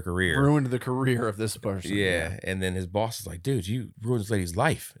ruined her career. Ruined the career of this person. Yeah, and then his boss is like, dude, you ruined this lady's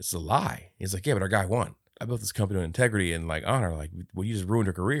life. It's a lie. He's like, yeah, but our guy won. I built this company with integrity and like honor. Like, well, you just ruined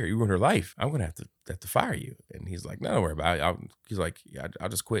her career. You ruined her life. I'm gonna have to fire you. And he's like, no, don't worry about it. He's like, yeah, I'll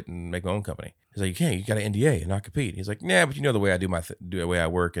just quit and make my own company. He's like, you can't. You got an NDA and not compete. He's like, yeah, but you know the way I do the way I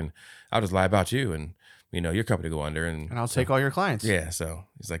work, and I'll just lie about you, and your company go under, and I'll take all your clients. Yeah. So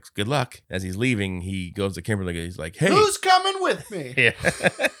he's like, good luck. As he's leaving, he goes to Kimberly. He's like, hey, who's coming with me? Yeah.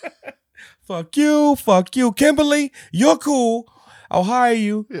 fuck you, Kimberly. You're cool. I'll hire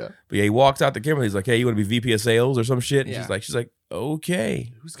you. Yeah. But yeah, he walks out to Kimberly. He's like, hey, you want to be VP of sales or some shit? And Yeah. she's like,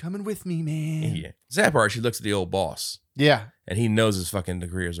 okay. Who's coming with me, man? Yeah. Sad part, she looks at the old boss. Yeah. And he knows his fucking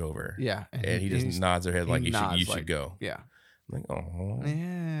career's over. Yeah. And he just nods her head like, you should go. Yeah. I'm like, oh.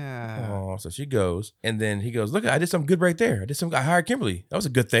 Yeah. Oh, so she goes. And then he goes, look, I did something good right there. I hired Kimberly. That was a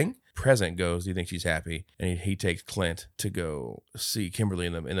good thing. President goes, do you think she's happy? And he takes Clint to go see Kimberly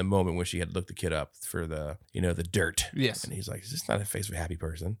in the moment when she had looked the kid up for the dirt. Yes. And he's like, is this not a face of a happy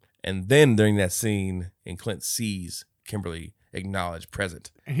person? And then during that scene, and Clint sees Kimberly acknowledge Present.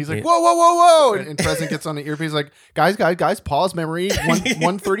 And he's like, whoa. And President gets on the earpiece like, guys, pause memory.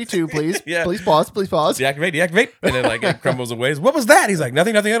 132, please. Yeah. Please pause. Deactivate. And then like it crumbles away. What was that? He's like,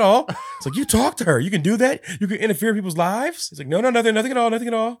 nothing at all. It's like, you talk to her. You can do that. You can interfere in people's lives. He's like, no, nothing at all.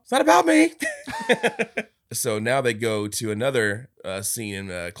 It's not about me. So now they go to another scene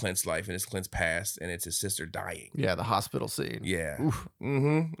in Clint's life, and it's Clint's past, and it's his sister dying. Yeah, the hospital scene. Yeah.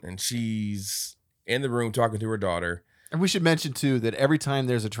 And she's in the room talking to her daughter. And we should mention, too, that every time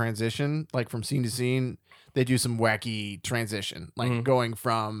there's a transition, like from scene to scene, they do some wacky transition, like going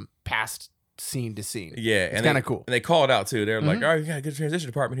from past scene to scene. Yeah. It's kind of cool. And they call it out, too. They're like, all right, we got a good transition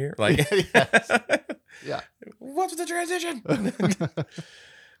department here. Like, Yeah. What's with the transition?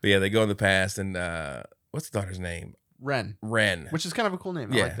 But yeah, they go in the past, and what's the daughter's name? Ren. Which is kind of a cool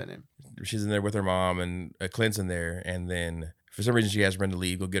name. I like that name. She's in there with her mom, and Clint's in there, and then for some reason she has Ren to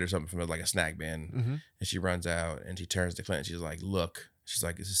leave, go get her something from like a snack bin, and she runs out, and she turns to Clint. She's like, look, she's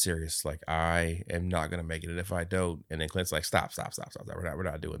like, this is serious. Like, I am not gonna make it, and if I don't, and then Clint's like, stop. We're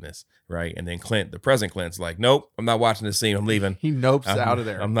not doing this, right? And then the present Clint's like, nope, I'm not watching this scene. I'm leaving. He nopes out of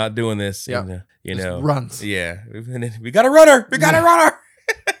there. I'm not doing this. Yep. And, Just runs. Yeah, and then, we got a runner.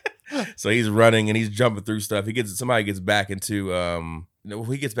 So he's running and he's jumping through stuff. Somebody gets back into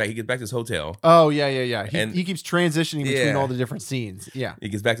he gets back to his hotel. Oh yeah. He keeps transitioning between all the different scenes. Yeah. He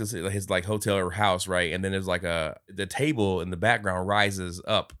gets back to his like hotel or house, right? And then there's like the table in the background rises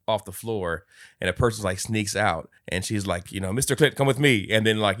up off the floor, and a person like sneaks out, and she's like, Mr. Clint, come with me. And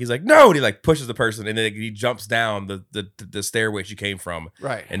then like he's like, no, and he like pushes the person, and then he jumps down the stairway she came from.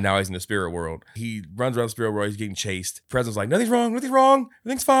 Right. And now he's in the spirit world. He runs around the spirit world, he's getting chased. President's like, nothing's wrong,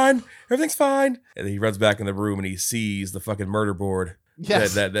 everything's fine. And then he runs back in the room and he sees the fucking murder board.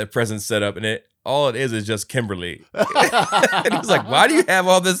 Yes. That President set up, and all it is just Kimberly. And he's like, why do you have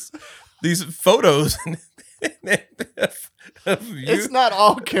all these photos of you? It's not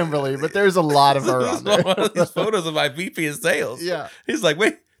all Kimberly, but there's a lot of her on there. One of these photos of my VP of sales. Yeah. He's like,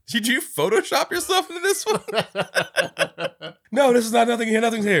 wait, did you Photoshop yourself into this one? No, this is not nothing here.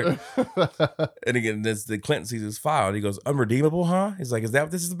 Nothing's here. And again, the Clinton sees his file and he goes, unredeemable, huh? He's like, is that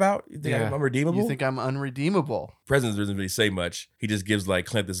what this is about? You think I'm unredeemable? You think I'm unredeemable? President doesn't really say much. He just gives like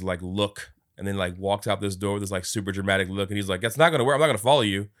Clint this like look, and then like walks out this door with this like super dramatic look, and he's like, that's not going to work. I'm not going to follow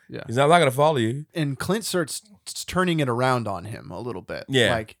you. Yeah. I'm not going to follow you. And Clint starts turning it around on him a little bit.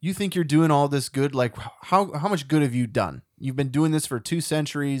 Yeah. Like, you think you're doing all this good? Like, how much good have you done? You've been doing this for 2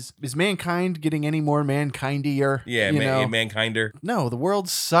 centuries. Is mankind getting any more mankindier? Yeah, mankinder. No, the world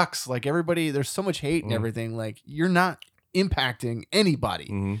sucks. Like everybody, there's so much hate and everything. Like you're not impacting anybody.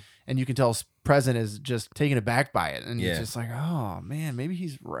 Mm-hmm. And you can tell Present is just taken aback by it. And Yeah. he's just like, oh, man, maybe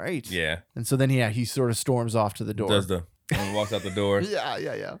he's right. Yeah. And so then, he sort of storms off to the door. And walks out the door.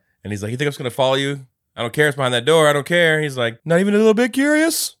 Yeah. And he's like, you think I'm just going to follow you? I don't care. It's behind that door. I don't care. He's like, not even a little bit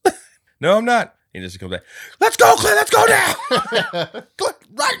curious? No, I'm not. He just comes back. Let's go, Clint. Let's go now. Clint,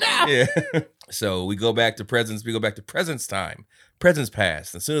 right now. Yeah. So we go back to Presence. We go back to Presence time. Presence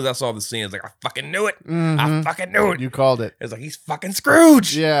past. As soon as I saw the scene, I was like, I fucking knew it. I fucking knew it. You called it. It's like, he's fucking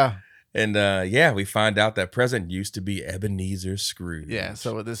Scrooge. Yeah. And we find out that Present used to be Ebenezer Scrooge. Yeah.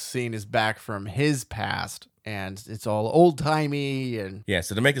 So this scene is back from his past. And it's all old-timey and... Yeah,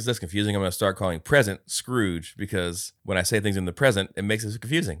 so to make this less confusing, I'm going to start calling Present Scrooge because when I say things in the present, it makes it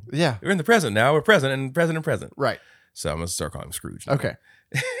confusing. Yeah. We're in the present now. We're present and present and present. Right. So I'm going to start calling him Scrooge now. Okay.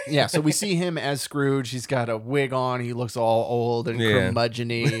 Yeah, so we see him as Scrooge. He's got a wig on. He looks all old and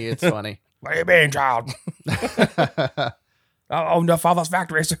curmudgeon-y. It's funny. What do you mean, child? I'll own your father's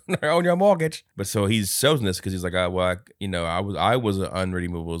factory soon. I own your mortgage. But so he's chosen this because he's like, I was an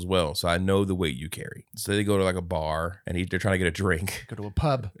unredeemable as well. So I know the weight you carry. So they go to like a bar and they're trying to get a drink. Go to a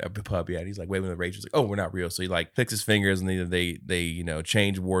pub. Yeah. And he's like waving the Rachel's like, oh, we're not real. So he like clicks his fingers and they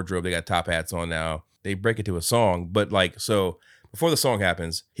change wardrobe. They got top hats on now. They break into a song. But like, so before the song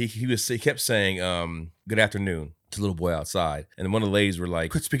happens, he kept saying, good afternoon to the little boy outside. And one of the ladies were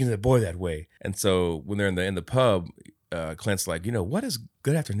like, quit speaking to the boy that way. And so when they're in the pub, Clint's like, what does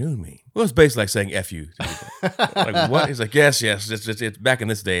good afternoon mean? Well, it's basically like saying F you to people. Like, what? He's like, yes. It's back in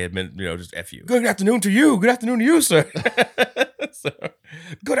this day, it meant, just F you. Good afternoon to you. Good afternoon to you, sir. So,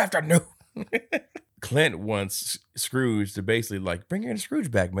 good afternoon. Clint wants Scrooge to basically like, bring your Scrooge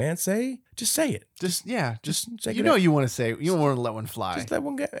back, man. Just say it. Just say you want to say, you don't want to let one fly. Just let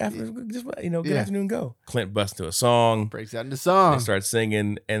one go after, good afternoon go. Clint busts into a song. Breaks out into song. They start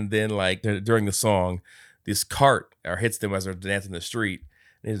singing. And then like during the song, this cart hits them as they're dancing in the street.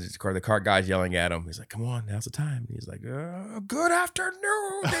 And the cart guy's yelling at him. He's like, come on, now's the time. And he's like, good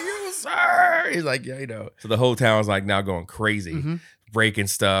afternoon to you, sir. He's like, yeah, So the whole town's like now going crazy, breaking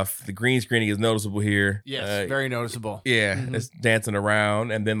stuff. The green screening is noticeable here. Yes, very noticeable. Yeah, it's dancing around.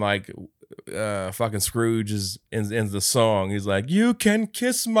 And then like fucking Scrooge ends the song. He's like, you can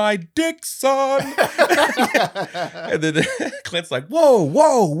kiss my dick, son. And then Clint's like, whoa,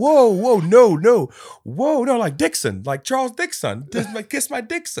 no, like Dixon, like Charles Dixon. Kiss my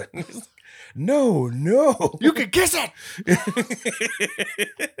Dixon. No. You can kiss it.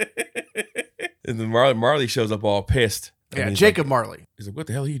 And then Marley shows up all pissed. Yeah, Jacob Marley. He's like, what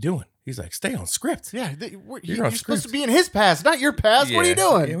the hell are you doing? He's like, stay on script. Yeah, you're supposed to be in his past, not your past. Yeah. What are you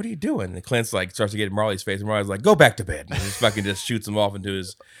doing? Yeah, what are you doing? And Clint's like, starts to get in Marley's face, and Marley's like, go back to bed. And he fucking just shoots him off into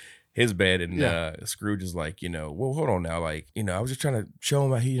his bed. And Scrooge is like, well, hold on now. Like, I was just trying to show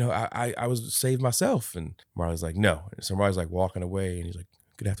him, I was saved myself. And Marley's like, no. And so Marley's like walking away, and he's like,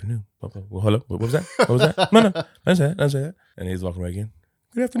 good afternoon. Well, hello. What was that? What was that? No. Don't say that. And he's walking away again.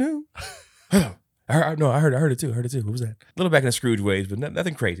 Good afternoon. Hello. I heard it too. What was that? A little back in the Scrooge ways, but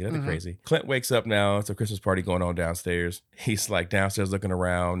nothing crazy. Crazy. Clint wakes up now. It's a Christmas party going on downstairs. He's like downstairs looking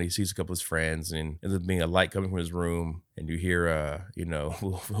around. He sees a couple of his friends, and ends up being a light coming from his room. And you hear,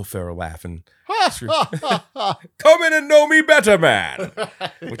 Will Ferrell laughing. Come in and know me better, man.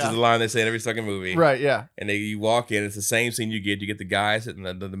 Which is the line they say in every second movie. Right, yeah. And you walk in. It's the same scene you get. You get the guy sitting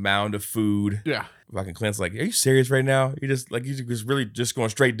on the mound of food. Yeah. Fucking Clint's like, are you serious right now? You're just really just going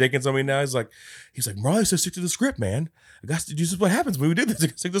straight Dickens on me now. He's like, Marley said stick to the script, man. This is what happens when we did this.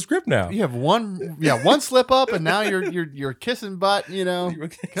 Stick to the script now. You have one slip up, and now you're kissing butt.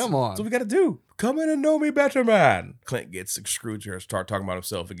 Come on. That's what we got to do. Come in and know me better, man. Clint gets Scrooge here, start talking about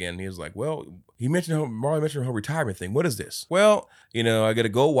himself again. He was like, well, Marley mentioned her retirement thing. What is this? Well, I got to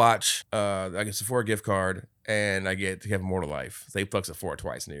go watch, I get Sephora gift card, and I get to have Immortal Life. They fucked Sephora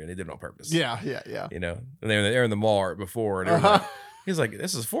twice in here, and they did it on purpose. Yeah. And they're in the mall before, and they were like, he's like,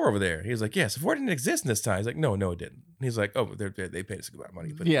 this is Sephora over there. He's like, yeah, Sephora didn't exist in this time. He's like, no, it didn't. And he's like, oh, they paid us a good amount of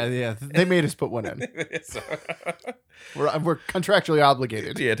money. But yeah. They made us put one in. So, we're contractually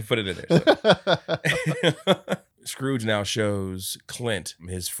obligated. Yeah, to put it in there. So. Scrooge now shows Clint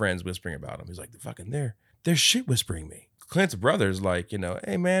his friends whispering about him. He's like, they're shit whispering me. Clint's brother's like,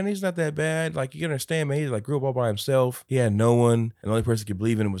 hey man, he's not that bad. Like, you can understand, man. He like grew up all by himself. He had no one, and the only person who could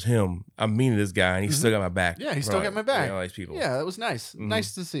believe in him was him. I'm mean to this guy, and he still got my back. Yeah, he still got my back. All these people. Yeah, that was nice.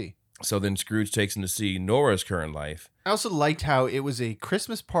 Nice to see. So then Scrooge takes him to see Nora's current life. I also liked how it was a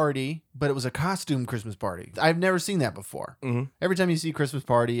Christmas party, but it was a costume Christmas party. I've never seen that before. Mm-hmm. Every time you see Christmas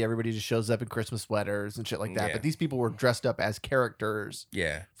party, everybody just shows up in Christmas sweaters and shit like that. Yeah. But these people were dressed up as characters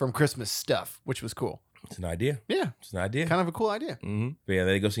from Christmas stuff, which was cool. It's an idea. Yeah. It's an idea. Kind of a cool idea. Mm-hmm. But yeah,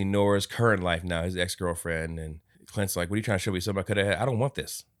 they go see Nora's current life now, his ex-girlfriend. And Clint's like, what are you trying to show me? Something I could have had? I don't want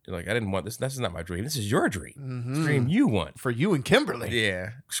this. You're like, I didn't want this. This is not my dream. This is your dream. Mm-hmm. It's the dream you want. For you and Kimberly.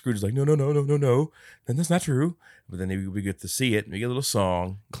 Yeah. Scrooge is like, no. Then that's not true. But then we get to see it and we get a little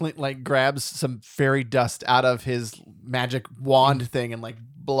song. Clint like grabs some fairy dust out of his magic wand thing and like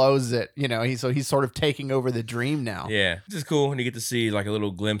blows it. You know, he's sort of taking over the dream now. Yeah. Which is cool. And you get to see like a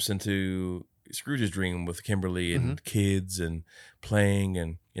little glimpse into Scrooge's dream with Kimberly and kids and playing,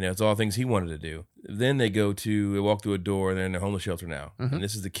 and it's all things he wanted to do. Then they walk through a door and they're in a homeless shelter now. And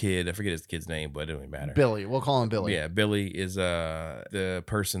this is the kid. I forget his kid's name, but it doesn't matter. Billy. We'll call him Billy. Yeah, Billy is the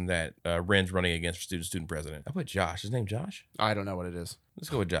person that Ren's running against for student president. I put Josh. His name Josh? I don't know what it is. Let's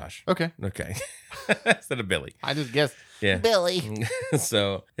go with Josh. Okay. Instead of Billy. I just guessed. Yeah. Billy.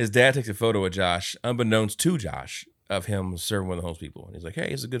 So his dad takes a photo of Josh, unbeknownst to Josh, of him serving one of the homeless people. And he's like, hey,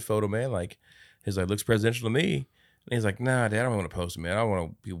 it's a good photo, man. Like, he's like, looks presidential to me. And he's like, nah, Dad, I don't want to post it, man. I don't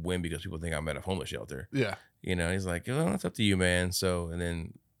want to win because people think I'm at a homeless shelter. Yeah. He's like, well, it's up to you, man. So, and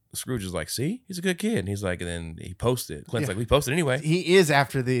then Scrooge is like, see, he's a good kid. And he's like, and then he posted. Clint's like, we posted anyway. He is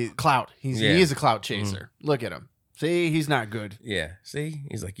after the clout. He is a clout chaser. Look at him. See, he's not good. Yeah. See,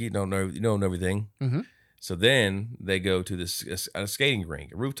 he's like, you don't know everything. So then they go to a skating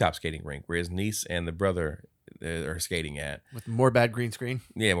rink, a rooftop skating rink, where his niece and the brother are skating at. With more bad green screen.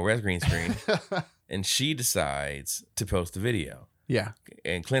 Yeah, more bad green screen. And she decides to post the video. Yeah.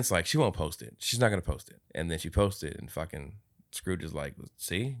 And Clint's like, she won't post it. She's not going to post it. And then she posted it, and fucking Scrooge is like,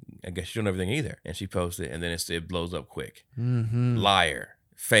 see, I guess you don't know everything either. And she posted it, and then it blows up quick. Liar.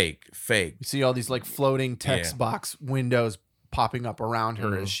 Fake. You see all these like floating text box windows popping up around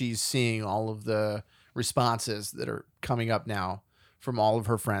her as she's seeing all of the responses that are coming up now from all of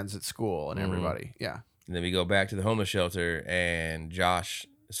her friends at school and everybody. Yeah. And then we go back to the homeless shelter, and Josh,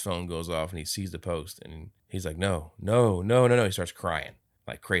 his phone goes off, and he sees the post, and he's like, no. He starts crying,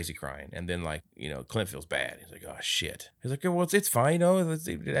 like crazy crying. And then like, Clint feels bad. He's like, oh shit. He's like, well, it's fine. I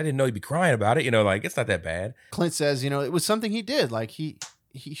didn't know he'd be crying about it. Like, it's not that bad. Clint says, it was something he did. Like he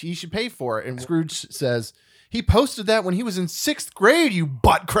should pay for it. And Scrooge says, he posted that when he was in 6th grade, you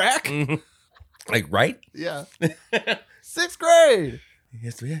butt crack. Like, right? Yeah. 6th grade.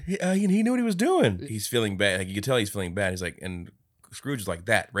 He knew what he was doing. He's feeling bad. Like, you can tell he's feeling bad. He's like, and Scrooge is like,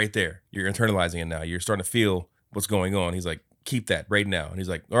 that right there. You're internalizing it now. You're starting to feel what's going on. He's like, keep that right now. And he's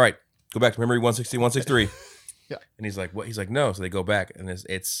like, all right, go back to memory 160, 163. Yeah. And he's like, what? He's like, no. So they go back, and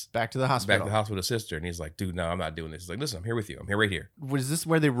it's back to the hospital. Back to the hospital with his sister. And he's like, dude, no, I'm not doing this. He's like, listen, I'm here with you. I'm here right here. Was this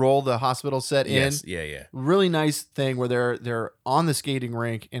where they roll the hospital set in? Yes. Yeah. Really nice thing where they're on the skating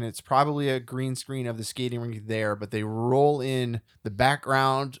rink, and it's probably a green screen of the skating rink there, but they roll in the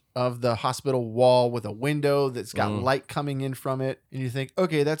background of the hospital wall with a window that's got light coming in from it, and you think,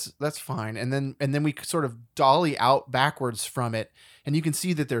 okay, that's fine. And then we sort of dolly out backwards from it, and you can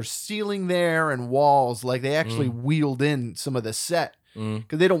see that there's ceiling there and walls. Like they actually wheeled in some of the set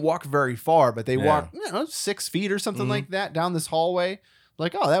because they don't walk very far, but they walk 6 feet or something like that down this hallway.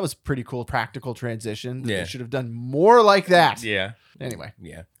 Like, oh, that was pretty cool practical transition. They should have done more like that. Yeah. Anyway.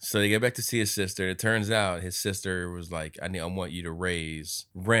 Yeah. So they get back to see his sister. It turns out his sister was like, I want you to raise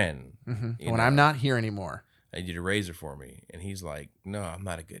Ren. When I'm not here anymore. I need you to raise her for me. And he's like, no, I'm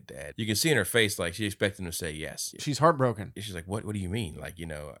not a good dad. You can see in her face, like, she expected him to say yes. She's heartbroken. She's like, what do you mean? Like,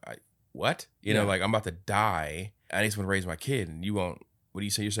 what? Like, I'm about to die. I just want to raise my kid. And you won't. What do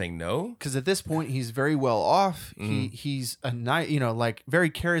you say? You're saying no? Because at this point, he's very well off. He's a nice, like very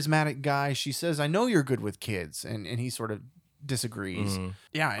charismatic guy. She says, I know you're good with kids. And he sort of disagrees.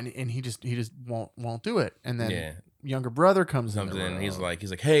 Yeah. And he just won't do it. And then younger brother comes in. He's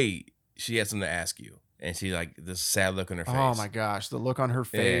like, hey, she has something to ask you. And she like this sad look on her face. Oh my gosh. The look on her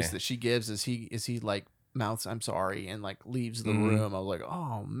face that she gives as he like mouths, I'm sorry, and like leaves the room. I was like,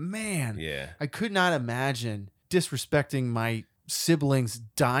 oh man. Yeah. I could not imagine disrespecting my siblings'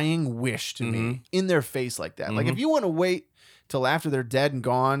 dying wish to me in their face like that. Like if you want to wait till after they're dead and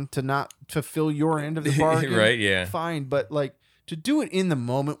gone to not fulfill your end of the bargain, right? Yeah, fine. But like to do it in the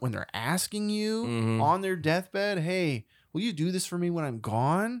moment when they're asking you on their deathbed, hey, will you do this for me when I'm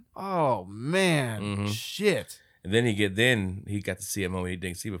gone? Oh man, shit. And then he got to see a moment he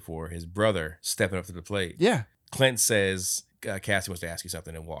didn't see before. His brother stepping up to the plate. Yeah. Clint says, Cassie wants to ask you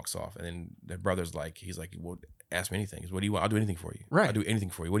something, and walks off. And then the brother's like, he's like, well, ask me anything. What do you want? I'll do anything for you. Right. I'll do anything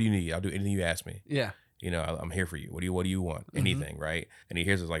for you. What do you need? I'll do anything you ask me. Yeah. I'm here for you. What do you want? Anything, right? And he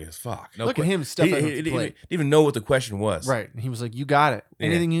hears it like, fuck. No Look at him stepping up to the plate. Didn't even know what the question was. Right. And he was like, you got it. Yeah.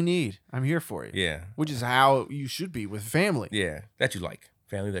 Anything you need, I'm here for you. Yeah. Which is how you should be with family. Yeah. That you like.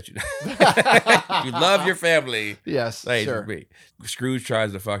 Family that you you love your family. Yes, sure. Scrooge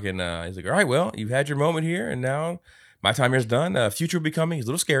tries to fucking, he's like, all right, well, you've had your moment here, and now my time here's done. Future will be coming. He's a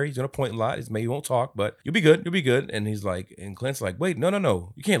little scary. He's going to point a lot. Maybe he won't talk, but you'll be good. You'll be good. And he's like, and Clint's like, wait,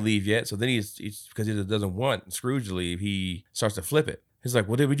 no. You can't leave yet. So then he's because he doesn't want Scrooge to leave, he starts to flip it. He's like,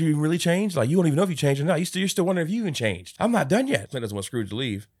 well, did you really change? Like, you don't even know if you changed or not. You're still wondering if you even changed. I'm not done yet. Clint doesn't want Scrooge to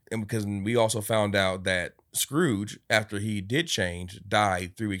leave. And because we also found out that Scrooge, after he did change,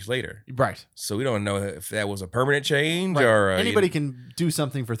 died 3 weeks later. Right. So we don't know if that was a permanent change right. or... Anybody can do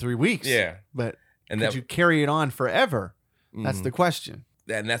something for 3 weeks. Yeah. But could you carry it on forever? That's Mm-hmm. the question.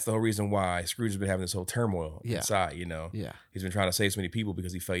 And that's the whole reason why Scrooge has been having this whole turmoil inside, Yeah. He's been trying to save so many people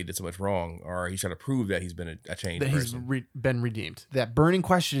because he felt he did so much wrong, or he's trying to prove that he's been a changed person. He's been redeemed. That burning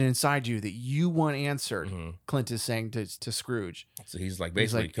question inside you that you want answered, Mm-hmm. Clint is saying to Scrooge. So he's like,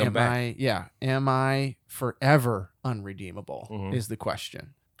 basically, come back. Am I forever unredeemable Mm-hmm. is the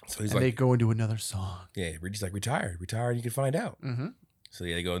question. So he's and they go into another song. Yeah, he's like, retire, and you can find out. Mm-hmm. So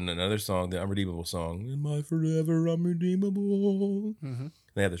yeah, they go into another song, the Unredeemable song. Am I forever unredeemable? Mm-hmm.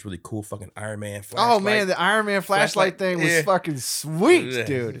 They have this really cool fucking Iron Man flashlight. Oh man, the Iron Man flashlight thing was fucking sweet,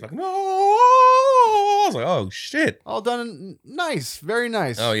 dude. Like, no, I was like, oh shit, all done nice, very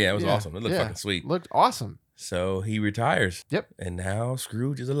nice. Oh yeah, it was awesome. It looked fucking sweet. Looked awesome. So he retires. Yep. And now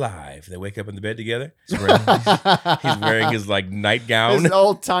Scrooge is alive. They wake up in the bed together. He's wearing his like nightgown. His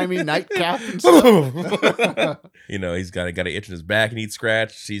old timey nightcap and stuff. He's got an itch in his back and he's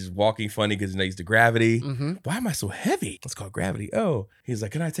scratched. He's walking funny because he knows the gravity. Mm-hmm. Why am I so heavy? It's called gravity. Oh, he's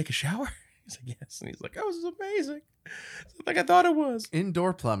like, can I take a shower? He's like, yes. And he's like, oh, this is amazing. It's like I thought it was.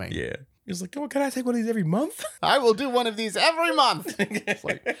 Indoor plumbing. Yeah. He's like, oh, can I take one of these every month? I will do one of these every month. It's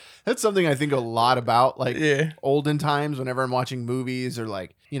like, that's something I think a lot about, like olden times whenever I'm watching movies or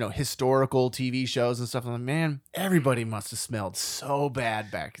like, historical TV shows and stuff. I'm like, man, everybody must have smelled so bad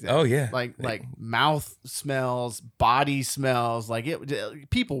back then. Oh, yeah. Like mouth smells, body smells. Like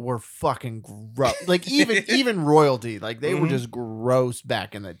people were fucking gross. Like even royalty, like they were just gross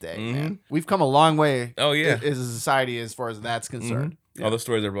back in the day, man. We've come a long way as a society as far as that's concerned. Yeah. All the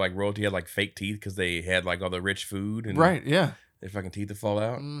stories that were like royalty had like fake teeth because they had like all the rich food and their fucking teeth would fall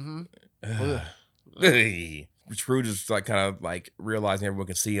out. Mm-hmm. Scrooge is like kind of like realizing everyone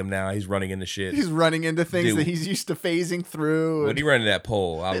can see him now. He's running into shit. He's running into things that he's used to phasing through. When he ran into that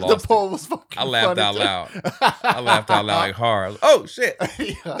pole, I lost the pole was fucking I laughed out too. loud. I laughed out loud like hard. Oh shit!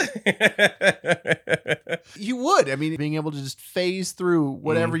 You would. I mean, being able to just phase through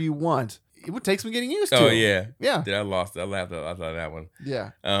whatever you want. It would take some getting used to. Oh yeah, yeah. Dude, I laughed out that one.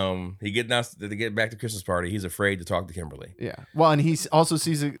 Yeah. He get now to get back to Christmas party. He's afraid to talk to Kimberly. Yeah. Well, and he also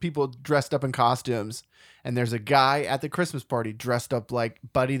sees people dressed up in costumes, and there's a guy at the Christmas party dressed up like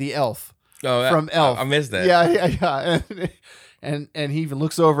Buddy the Elf. Oh, from Elf. I missed that. Yeah. And he even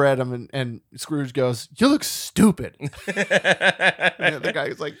looks over at him, and Scrooge goes, "You look stupid." And the guy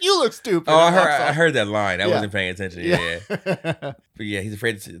is like, "You look stupid." Oh, I heard that line. I wasn't paying attention. Yeah. But yeah, he's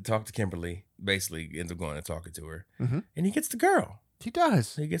afraid to talk to Kimberly. Basically, ends up going and talking to her, and he gets the girl. He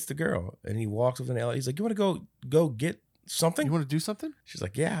does. He gets the girl, and he walks with an L. He's like, "You want to go get something? You want to do something?" She's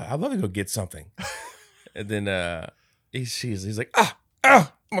like, "Yeah, I'd love to go get something." And then he's like, "Ah,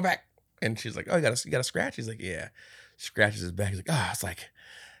 my back." And she's like, "Oh, you got a scratch?" He's like, "Yeah." Scratches his back. He's like, it's like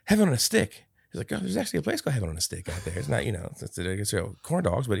heaven on a stick. He's like, there's actually a place called Heaven on a Stick out there. It's not, it's corn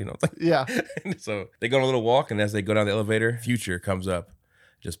dogs, but yeah. So they go on a little walk, and as they go down the elevator, Future comes up,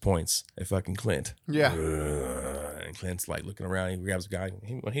 just points at fucking Clint. Yeah. And Clint's like looking around. He grabs the guy.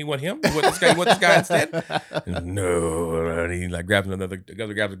 He want him? You want this guy? You want this guy instead? No. And he like grabs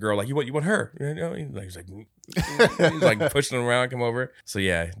grabs the girl. Like you want her? He's like pushing him around. Come over. So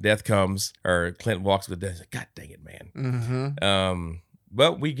yeah, death comes, or Clint walks with death. He's like, God dang it, man. Mm-hmm.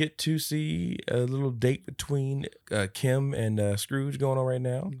 But we get to see a little date between Kim and Scrooge going on right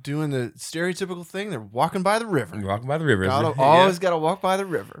now. Doing the stereotypical thing. They're walking by the river. Walking by the river. Always got to walk by the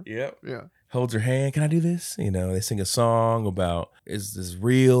river. Yep. Yeah. Holds her hand. Can I do this? They sing a song about, is this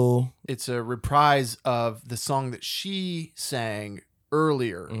real? It's a reprise of the song that she sang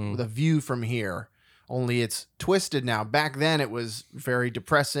earlier, with a view from here. Only it's twisted now. Back then it was very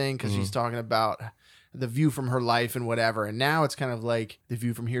depressing because she's talking about the view from her life and whatever. And now it's kind of like the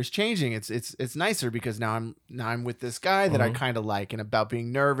view from here is changing. It's nicer because now I'm with this guy that I kind of like, and about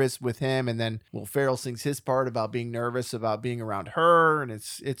being nervous with him. And then Will Ferrell sings his part about being nervous about being around her, and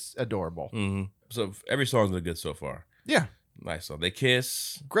it's adorable. So every song's been good so far. Yeah. Nice. So they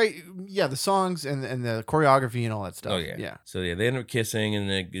kiss. Great. Yeah, the songs and the choreography and all that stuff. Oh, yeah. Yeah. So, yeah, they end up kissing, and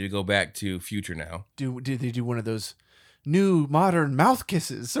then they go back to future now. Do they do one of those new modern mouth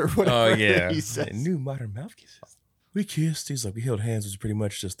kisses or whatever? Oh, yeah. He says. New modern mouth kisses. We kissed. He's like, we held hands, which was pretty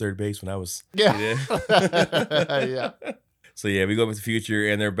much just third base when I was. Yeah. Yeah. So, yeah, we go with the future,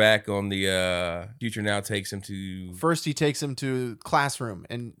 and they're back on the future now takes him to. First, he takes him to classroom,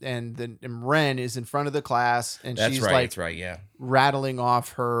 and then Ren is in front of the class, and That's she's right. like That's right. Yeah. rattling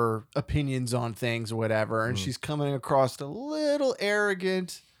off her opinions on things or whatever, and Mhm. she's coming across a little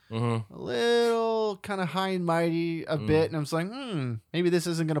arrogant, Mm-hmm. a little kind of high and mighty a bit, and I'm just like, maybe this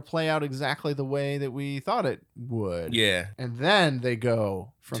isn't going to play out exactly the way that we thought it would. Yeah. And then they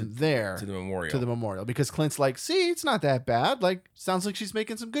go from there To the memorial. because Clint's like, see, it's not that bad. Like, sounds like she's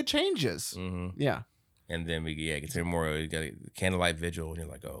making some good changes. Mm-hmm. Yeah. And then we get to the memorial. You got a candlelight vigil, and you're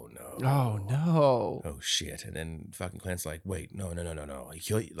like, oh no. Oh no. Oh shit. And then fucking Clint's like, wait, no. He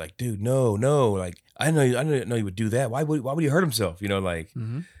killed you. Like, dude, no. Like, I didn't know he would do that. Why would he hurt himself? You know, like.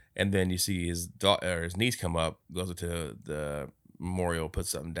 Mm-hmm. And then you see his daughter or his niece come up, goes up to the memorial, puts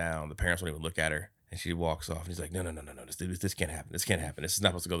something down. The parents won't even look at her, and she walks off. And he's like, no. This can't happen. This can't happen. This is not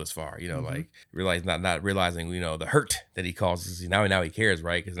supposed to go this far. You know, like not realizing, you know, the hurt that he causes. Now he cares,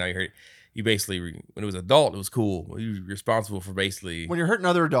 right? Because now he hurt. You basically, when it was adult, it was cool. You were responsible for basically. When you're hurting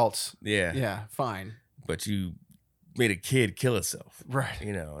other adults. Yeah. Yeah, fine. But you made a kid kill itself. Right.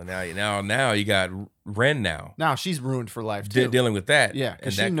 You know, and now you got Ren now. Now she's ruined for life too. Dealing with that. Yeah,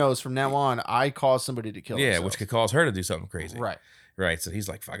 because she knows from now on I caused somebody to kill herself. which could cause her to do something crazy. Right. So he's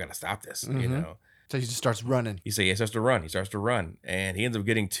like, I gotta stop this. You Mm-hmm. know. So he just starts running. He starts to run, and he ends up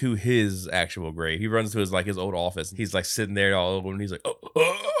getting to his actual grave. He runs to his old office. He's like sitting there all over, and he's like,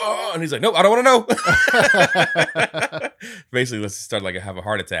 and he's like, nope, I don't want to know. Basically, let's start like have a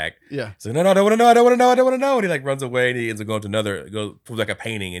heart attack. Yeah. So no, I don't want to know. And he like runs away, and he ends up going to pulls like a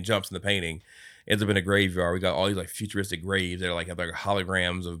painting and jumps in the painting. Ends up in a graveyard. We got all these like futuristic graves that are like have like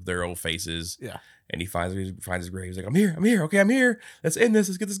holograms of their old faces. Yeah. And he finds his grave. He's like, I'm here. Okay, I'm here. Let's end this.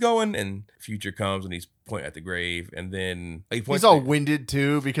 Let's get this going. And Future comes and he's pointing at the grave. And then he's all winded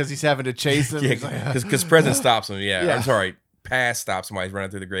too because he's having to chase him. Yeah, because Present stops him. Yeah. Yeah. I'm sorry. Past stops him while he's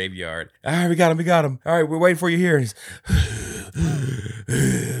running through the graveyard. All right, we got him. All right, we're waiting for you here. And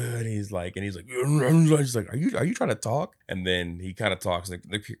he's like, are you trying to talk? And then he kind of talks, like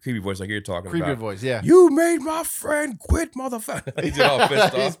the creepy voice, like you're talking creepy about. Voice, yeah. You made my friend quit, motherfucker. He's all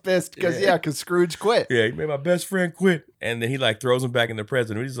pissed off. He's pissed because Scrooge quit. Yeah, he made my best friend quit. And then he like throws him back in the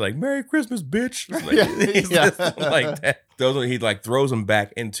present. He's like, Merry Christmas, bitch. He's like that. He like throws him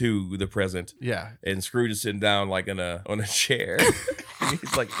back into the present. Yeah. And Scrooge is sitting down like on a chair.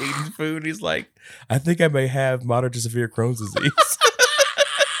 He's like eating food. He's like, I think I may have moderate to severe Crohn's disease.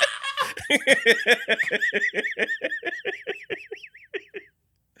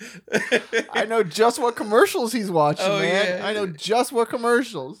 I know just what commercials he's watching, man. Yeah. I know just what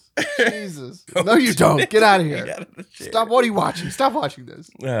commercials. Jesus. No, you don't. Get out of here. Stop. What are you watching? Stop watching this.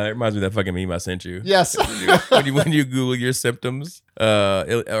 It reminds me of that fucking meme I sent you. Yes. when you Google your symptoms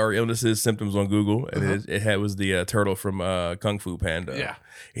or illnesses symptoms on Google, and it was the turtle from Kung Fu Panda. Yeah.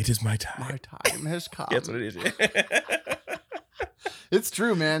 It is my time. My time has come. That's what it is. It's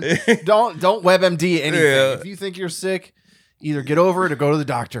true, man. Don't WebMD anything. Yeah. If you think you're sick, either get over it or go to the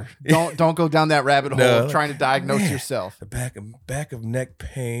doctor. Don't go down that rabbit hole of trying to diagnose yourself. The back of neck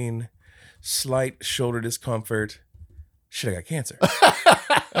pain, slight shoulder discomfort. Shit, I got cancer.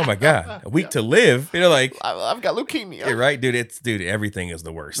 Oh my God. A week to live. You know, like I've got leukemia. Yeah, right, dude, everything is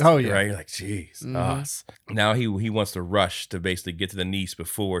the worst. Oh, yeah. Right? You're like, jeez. Now he wants to rush to basically get to the niece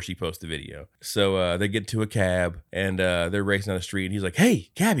before she posts the video. So they get to a cab and they're racing down the street. And he's like, hey,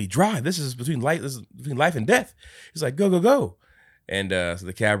 cabby, drive. This is between life and death. He's like, go. And so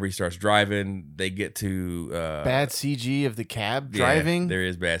the cab starts driving. They get to bad CG of the cab driving. Yeah, there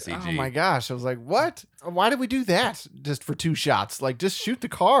is bad CG. Oh my gosh! I was like, "What? Why did we do that? Just for 2 shots? Like, just shoot the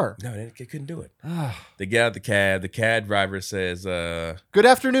car." No, they couldn't do it. They get out of the cab. The cab driver says, "Good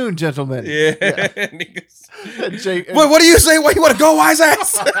afternoon, gentlemen." Yeah. And what do you say? What, you want to go, wise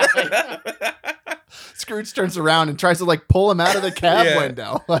ass? Scrooge turns around and tries to like pull him out of the cab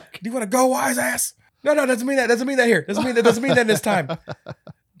window. Like, do you want to go, wise ass? No, doesn't mean that. Doesn't mean that here. Doesn't mean that this time.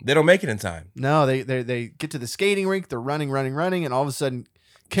 They don't make it in time. No, they get to the skating rink. They're running, and all of a sudden,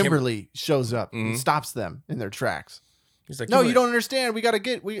 Kimberly shows up and stops them in their tracks. He's like, "No, you don't understand. We got to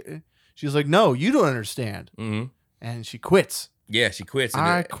get." She's like, "No, you don't understand." Mm-hmm. And she quits. Yeah, she quits. And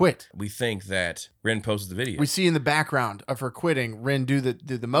I quit. we think that Ren posted the video. We see in the background of her quitting, Rin do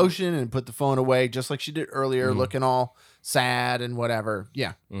the motion and put the phone away just like she did earlier, looking all sad and whatever.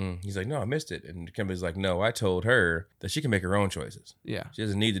 Yeah. He's like, no, I missed it. And Kimberly's like, no, I told her that she can make her own choices. Yeah. She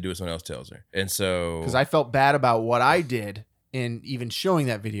doesn't need to do what someone else tells her. And so... Because I felt bad about what I did in even showing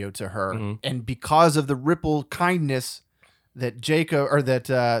that video to her. And because of the ripple kindness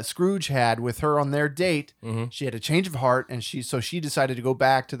that Scrooge had with her on their date, she had a change of heart, and she decided to go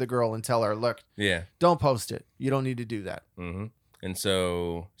back to the girl and tell her, look, don't post it. You don't need to do that. And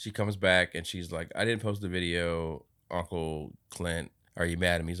so she comes back and she's like, I didn't post the video, Uncle Clint. Are you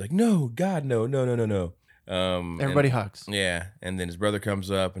mad at me? He's like, no, God, no. Everybody hugs. Yeah. And then his brother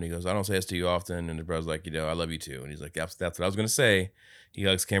comes up and he goes, I don't say this to you often. And the brother's like, I love you too. And he's like, that's what I was going to say. He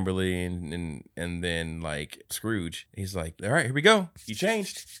hugs Kimberly and then like Scrooge. He's like, all right, here we go. You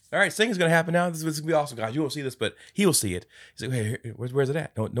changed. All right, singing's going to happen now. This is going to be awesome, guys. You won't see this, but he will see it. He's like, hey, where's it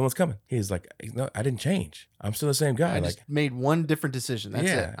at? No one's coming. He's like, no, I didn't change. I'm still the same guy. I just made one different decision.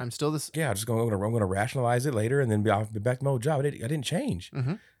 That's it. I'm still this. Yeah, I'm going to rationalize it later and then I'll be back to my old job. I didn't change.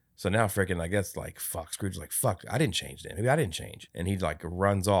 So now freaking like that's like fuck. Scrooge's like fuck. I didn't change then. Maybe I didn't change. And he like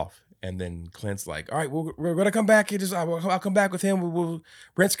runs off. And then Clint's like, all right, we're gonna come back. I'll come back with him. We'll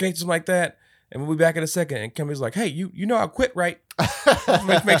rent skates something like that, and we'll be back in a second. And Kimberly's like, hey, you know I quit, right?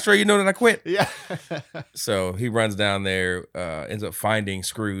 make sure you know that I quit. Yeah. So he runs down there, ends up finding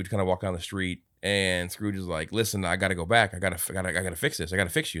Scrooge, kind of walk down the street. And Scrooge is like, listen, I gotta go back. I gotta fix this. I gotta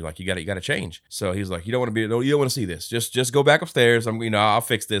fix you. Like you gotta change. So he's like, you don't want to see this. Just go back upstairs. I'll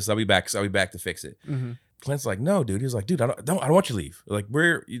fix this. I'll be back to fix it. Clint's like, no, dude. He's like, dude, I don't want you to leave. Like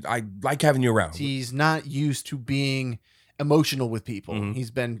I like having you around. He's not used to being emotional with people. He's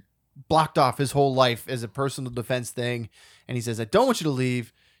been blocked off his whole life as a personal defense thing. And he says, I don't want you to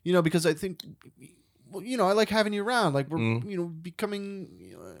leave, because I think, I like having you around. Like we're,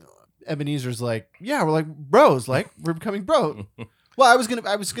 becoming, Ebenezer's like, yeah, we're like bros. Like we're becoming bros. Well, I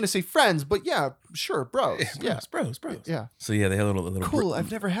was gonna say friends, but yeah, sure, bros. Yeah, bros. Yeah. So yeah, they had a little cool.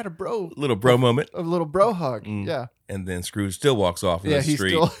 I've never had a little bro moment, a little bro hug. Yeah. And then Scrooge still walks off in the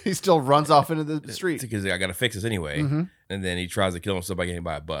street. He still runs off into the street because I gotta fix this anyway. And then he tries to kill himself by getting hit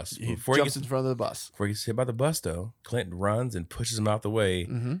by a bus. He jumps in front of the bus. Before he gets hit by the bus, though, Clint runs and pushes him out the way,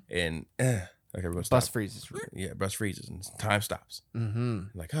 and like everyone stops. Bus freezes. Yeah, bus freezes and time stops.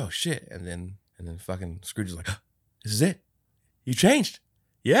 Like, oh shit! And then fucking Scrooge is like, oh, this is it. You changed.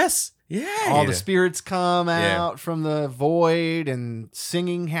 Yes. Yeah. All the spirits come out from the void and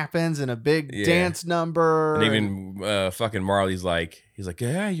singing happens and a big dance number. And even fucking Marley's like, he's like,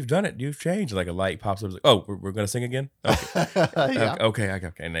 yeah, you've done it. You've changed. And like a light pops up. He's like, oh, we're going to sing again? Okay.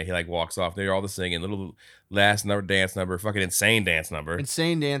 Okay. And then he like walks off. They're all the singing. Little last number, dance number, fucking insane dance number.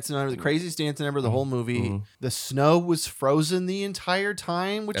 The craziest dance number of the whole movie. The snow was frozen the entire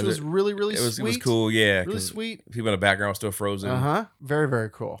time, which was really, really sweet. It was cool, yeah. Really sweet. People in the background were still frozen. Very, very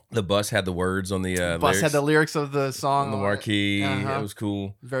cool. The bus had the words on the bus lyrics. Had the lyrics of the song on the marquee. It was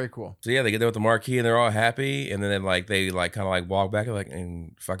cool. Very cool. So yeah, they get there with the marquee and they're all happy. And then they kind of walk back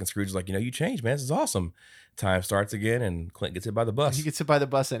and fucking Scrooge is like, you changed, man. This is awesome. Time starts again and Clint gets hit by the bus. He gets hit by the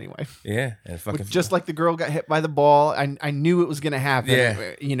bus anyway. Yeah. And fucking just like the girl got hit by the ball. I knew it was going to happen.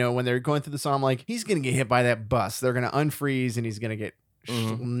 Yeah. When they were going through the song, I'm like, he's going to get hit by that bus. They're going to unfreeze and he's going to get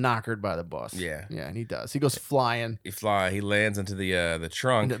knockered by the bus. Yeah. Yeah, and he does. He goes flying. He lands into the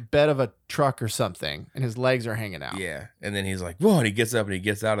trunk. In the bed of a truck or something, and his legs are hanging out. Yeah. And then he's like, whoa, and he gets up and he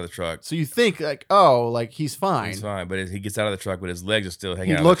gets out of the truck. So you think like, oh, like he's fine. He's fine, but he gets out of the truck, but his legs are still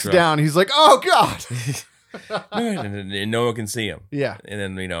hanging out. He looks down, he's like, oh God. and no one can see him. Yeah.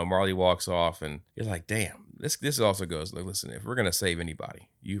 And then, Marley walks off and you're like, damn. This also goes like, listen, if we're gonna save anybody,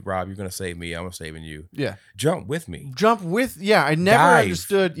 Rob, you're gonna save me. I'm saving you. Yeah, jump with me. I never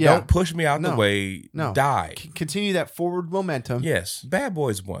understood. Yeah, don't push me out the way. No, dive. Continue that forward momentum. Yes, Bad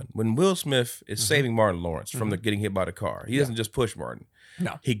Boys 1. When Will Smith is saving Martin Lawrence from getting hit by the car, he doesn't just push Martin.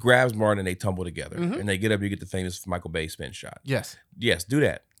 No, he grabs Martin and they tumble together and they get up. You get the famous Michael Bay spin shot. Yes, do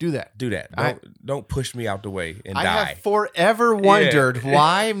that. Do that. Don't push me out the way and die. I have forever wondered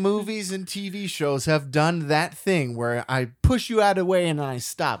why movies and TV shows have done that thing where I push you out of the way and I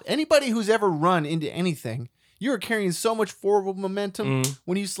stop. Anybody who's ever run into anything, you're carrying so much forward momentum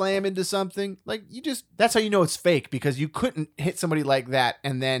when you slam into something. Like that's how you know it's fake, because you couldn't hit somebody like that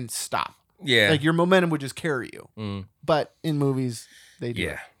and then stop. Yeah. Like your momentum would just carry you. But in movies, they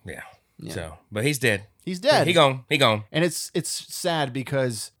do. Yeah. So, but he's dead. He's dead. He gone. And it's sad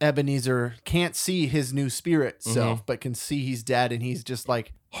because Ebenezer can't see his new spirit self, but can see he's dead, and he's just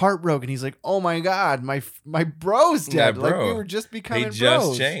like heartbroken. He's like, oh my God, my bro's dead. Yeah, Like bro. we were just becoming He just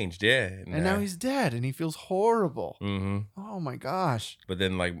bros. changed, yeah. And now he's dead and he feels horrible. Mm-hmm. Oh my gosh. But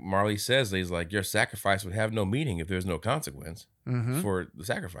then, like Marley says, he's like, your sacrifice would have no meaning if there's no consequence for the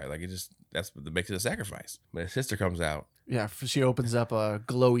sacrifice. Like that's what makes it a sacrifice. But his sister comes out. Yeah, she opens up a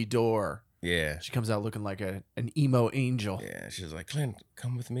glowy door. Yeah. She comes out looking like an emo angel. Yeah, she's like, Clint,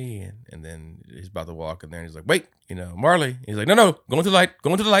 come with me. And then he's about to walk in there and he's like, wait, Marley. He's like, no, go into the light, go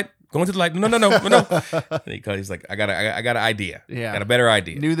into the light, go into the light. No. And he's like, I got an idea. Yeah. Got a better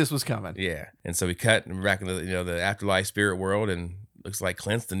idea. Knew this was coming. Yeah. And so we cut and we're back in the afterlife spirit world and looks like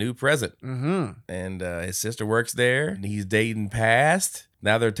Clint's the new president. Mm-hmm. And his sister works there. And he's dating past.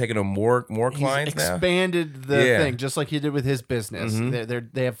 Now they're taking on more clients now. Expanded the thing just like he did with his business. Mm-hmm.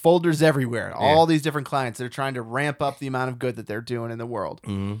 They have folders everywhere. All these different clients. They're trying to ramp up the amount of good that they're doing in the world.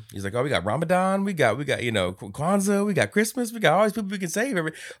 Mm-hmm. Kind of. We got Ramadan, we got Kwanzaa, we got Christmas, we got all these people we can save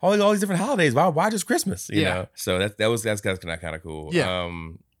all these different holidays. Why just Christmas? You know? So that's kind of cool. Yeah.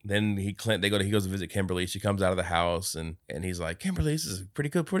 Then he goes to visit Kimberly. She comes out of the house and he's like, Kimberly, this is a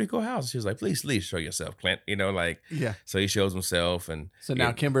pretty cool house. She's like, please show yourself, Clint. So he shows himself and so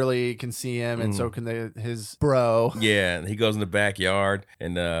now Kimberly can see him and so can his bro. Yeah, and he goes in the backyard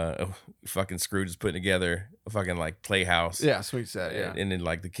and fucking Scrooge is putting together a fucking like playhouse. Yeah, sweet set. Yeah, and then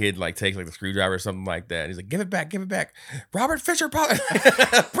like the kid like takes like the screwdriver or something like that. He's like, give it back, Robert Fisher, Pratt.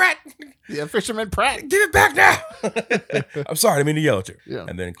 Yeah, Fisherman Pratt, give it back now. I'm sorry, I didn't mean to yell at you. Yeah.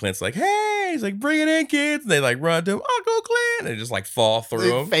 And then Clint's like, hey, he's like, bring it in, kids. And they like run to him, Uncle Clint, and they just like fall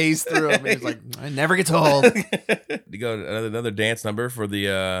through him, phase through him. And he's like, I never gets old. You go to another dance number for the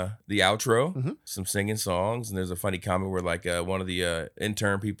outro, some singing songs, and there's a funny comment where like one of the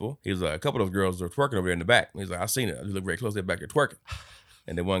intern people, he was like, a couple of those girls were twerking over there in the back. He's like, I seen it. I look very closely back there twerking.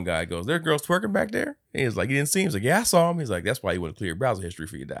 And then one guy goes, there are girls twerking back there? And he's like, you didn't see him? He's like, yeah, I saw him. He's like, that's why you want to clear your browser history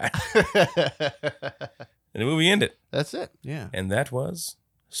for you die. And the movie ended. That's it. Yeah. And that was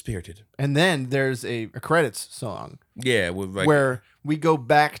Spirited. And then there's a credits song. Yeah. With like, where we go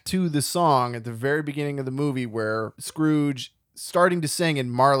back to the song at the very beginning of the movie where Scrooge starting to sing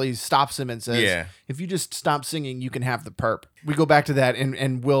and Marley stops him and says, if you just stop singing, you can have the perp. We go back to that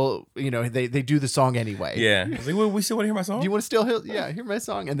and we'll, they do the song anyway. Yeah. He's like, well, we still want to hear my song? Do you want to still hear my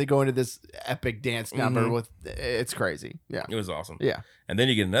song? And they go into this epic dance number with, it's crazy. Yeah. It was awesome. Yeah. And then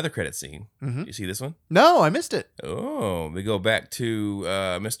you get another credit scene. You see this one? No, I missed it. Oh, we go back to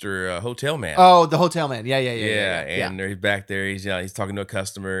Mr. Hotel Man. Oh, the hotel man. Yeah. And he's back there. He's talking to a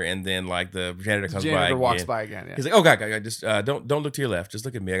customer, and then like the janitor comes by. Janitor walks by again. Yeah. He's like, "Oh God, just don't look to your left. Just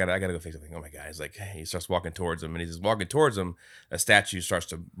look at me. I gotta go fix something." Oh my God! He's like, he starts walking towards him, and he's just walking towards him. A statue starts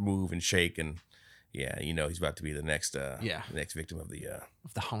to move and shake, and he's about to be the next the next victim of the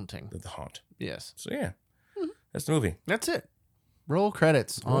haunting. Of the haunt. Yes. So that's the movie. That's it. Roll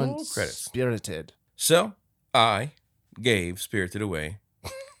credits on credits. Spirited. So I gave Spirited away.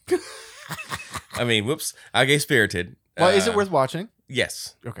 I gave Spirited. Well, is it worth watching?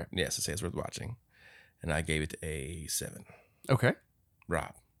 Yes. Okay. Yes, I say it's worth watching. And I gave it a 7. Okay.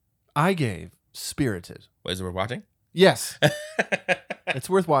 Rob. I gave Spirited. Is it worth watching? Yes. It's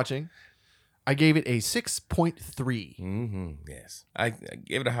worth watching. I gave it a 6.3. Yes. I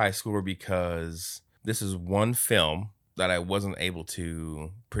gave it a high score because this is one film that I wasn't able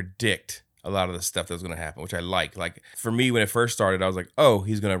to predict a lot of the stuff that was going to happen, which I like. Like, for me, when it first started, I was like, oh,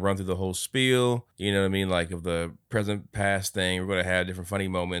 he's going to run through the whole spiel. You know what I mean? Like, of the present past thing, we're going to have different funny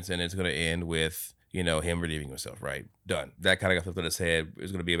moments, and it's going to end with, him redeeming himself, right? Done. That kind of got flipped on his head. It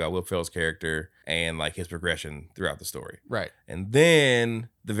was going to be about Will Ferrell's character and, like, his progression throughout the story. Right. And then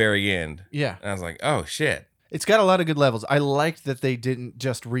the very end. Yeah. And I was like, oh, shit. It's got a lot of good levels. I liked that they didn't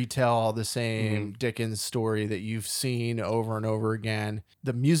just retell the same Dickens story that you've seen over and over again.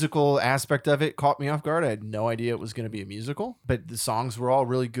 The musical aspect of it caught me off guard. I had no idea it was going to be a musical, but the songs were all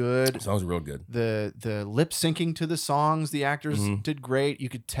really good. The songs were real good. The lip syncing to the songs, the actors did great. You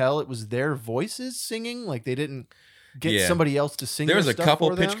could tell it was their voices singing. Like they didn't get somebody else to sing. There was their a stuff couple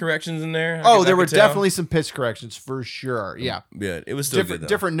for pitch them. corrections in there. There were definitely some pitch corrections for sure. Yeah. Yeah. It was still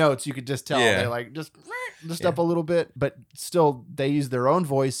different notes. You could just tell they like just up a little bit, but still they used their own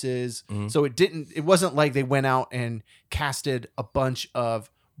voices. So it wasn't like they went out and casted a bunch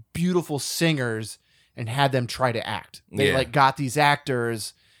of beautiful singers and had them try to act. They like got these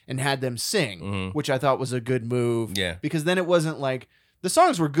actors and had them sing, which I thought was a good move. Yeah. Because then it wasn't like the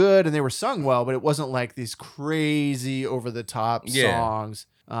songs were good and they were sung well, but it wasn't like these crazy over the top songs.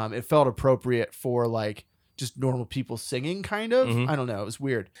 It felt appropriate for like just normal people singing, kind of. I don't know. It was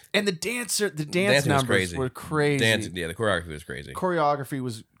weird. And the dance numbers were crazy. The choreography was crazy. Choreography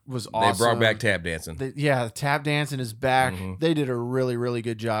was was awesome. They brought back tap dancing. The tap dancing is back. Mhm. They did a really, really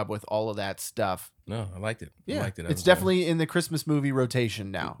good job with all of that stuff. No, I liked it. Yeah, I liked it. it's definitely in the Christmas movie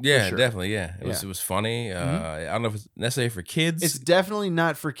rotation now. Yeah, for sure. definitely. Yeah, it was funny. I don't know if it's necessary for kids. It's definitely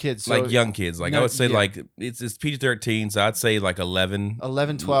not for kids. So like young kids. Like I would say, like it's PG-13, so I'd say like 11,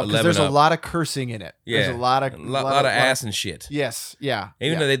 12. Because there's a lot of cursing in it. Yeah, there's a lot of ass and shit. Yes, yeah.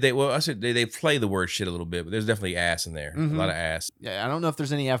 Even though they play the word shit a little bit, but there's definitely ass in there. A lot of ass. Yeah, I don't know if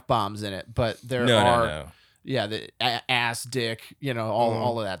there's any F-bombs in it, but there are. No. Yeah, the ass, dick,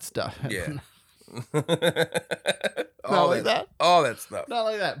 all of that stuff. Yeah. Not like that. All that stuff. Not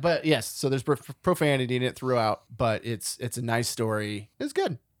like that. But yes, so there's profanity in it throughout, but it's a nice story. It's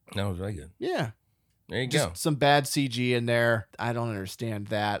good. No, it was really good. Yeah. There you Just go. some bad CG in there. I don't understand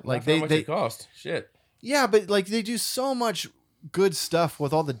that. Like how much it cost. Shit. Yeah, but like they do so much good stuff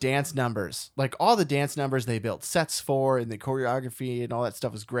with all the dance numbers. Like all the dance numbers they built sets for, and the choreography and all that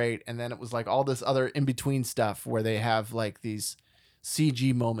stuff was great. And then it was like all this other in between stuff where they have like these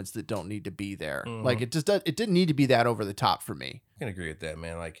CG moments that don't need to be there. Like it didn't need to be that over the top for me. I can agree with that,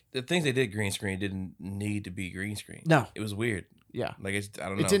 man. Like the things they did green screen didn't need to be green screen. No, it was weird. Yeah, like I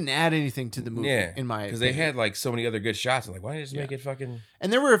don't know. It didn't add anything to the movie. Yeah, in my because they had like so many other good shots. I'm like, why didn't you just make it fucking?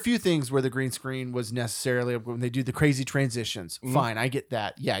 And there were a few things where the green screen was necessarily when they do the crazy transitions. Fine, I get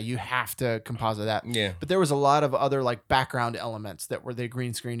that. Yeah, you have to composite that. Yeah, but there was a lot of other like background elements that were they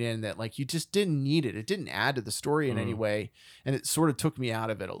green screened in that like you just didn't need it. It didn't add to the story in any way, and it sort of took me out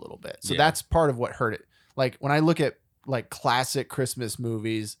of it a little bit. So that's part of what hurt it. Like when I look at like classic Christmas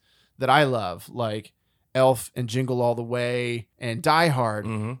movies that I love, like Elf and Jingle All the Way and Die Hard,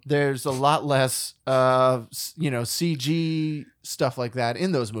 there's a lot less CG stuff like that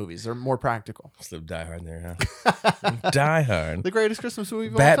in those movies. They're more practical. Slip Die Hard in there, huh? Die Hard, the greatest Christmas movie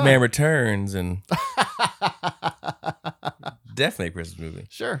of all Batman time. Returns, and definitely a Christmas movie.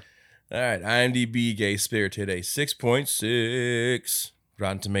 Sure. All right, IMDb gave Spirited a 6.6.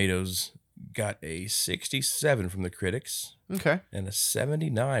 Rotten Tomatoes got a 67 from the critics. Okay. And a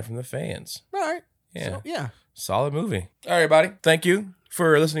 79 from the fans. All right. Yeah. So, yeah. Solid movie. All right, everybody. Thank you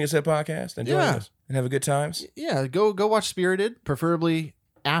for listening to this podcast and joining us. And have a good times. Yeah. Go watch Spirited, preferably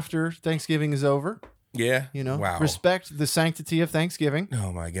after Thanksgiving is over. Yeah. Wow. Respect the sanctity of Thanksgiving.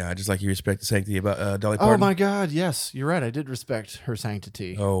 Oh, my God. Just like you respect the sanctity about Dolly Parton. Oh, my God. Yes. You're right. I did respect her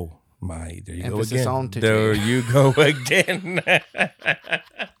sanctity. Oh, my. There you Emphasis go again. on titty. There you go again.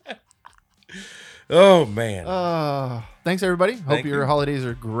 Oh, man. Thanks, everybody. Hope your holidays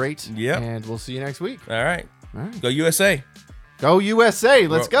are great. Yeah. And we'll see you next week. All right. Go USA. Go USA.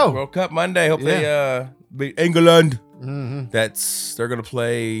 Let's go. World Cup Monday. Hope they beat England. They're going to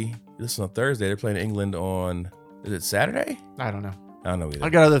play. This is on Thursday. They're playing England on, is it Saturday? I don't know. I don't know either. I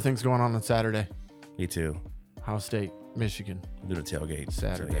got other things going on Saturday. Me too. Ohio State, Michigan. Do the tailgate.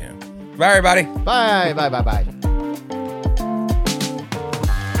 Saturday. So, yeah. Bye, everybody. Bye. Bye. Bye. Bye.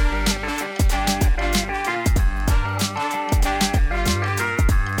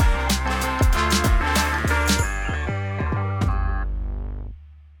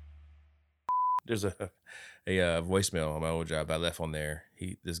 There's a voicemail on my old job I left on there.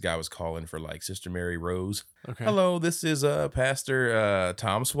 This guy was calling for like Sister Mary Rose. Okay. Hello, this is Pastor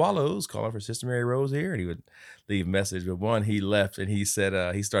Tom Swallows calling for Sister Mary Rose here, and he would leave a message. But one, he left and he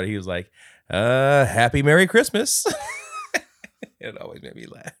said he was like, "Happy Merry Christmas." It always made me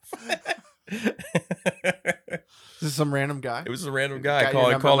laugh. This is some random guy. It was a random guy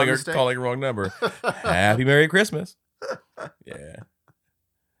calling a wrong number. Happy Merry Christmas. Yeah.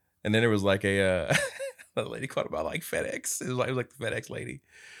 And then there was like a lady called about like FedEx. It was like the FedEx lady.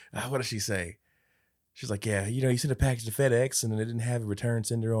 What did she say? She's like, yeah, you sent a package to FedEx and they didn't have a return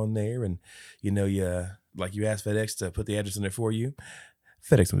sender on there, and you asked FedEx to put the address in there for you.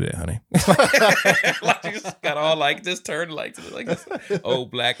 FedEx don't do that, honey. Like she just got all like just turned like this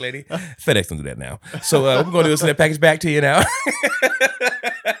old black lady. FedEx don't do that now. So what we're gonna do is send that package back to you now.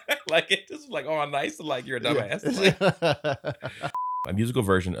 Like it just like all nice and like you're a dumbass. A musical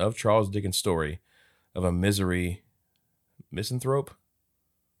version of Charles Dickens' story of a misanthrope.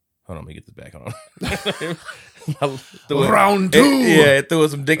 Hold on, let me get this back on. Round two. It threw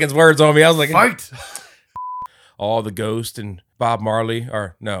some Dickens words on me. I was like, fight. All the ghosts and Bob Marley,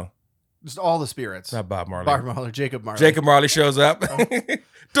 or no. Just all the spirits. Not Bob Marley. Bob Marley, Jacob Marley. Jacob Marley shows up.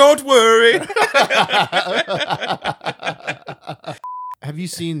 Don't worry. Have you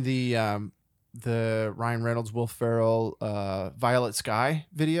seen the Ryan Reynolds, Will Ferrell, Violet Sky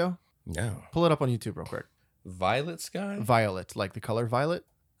video? No. Pull it up on YouTube real quick. Violet Sky? Violet, like the color violet.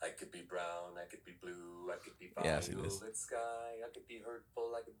 I could be brown, I could be blue, I could be Yeah, I see this. violet sky, I could be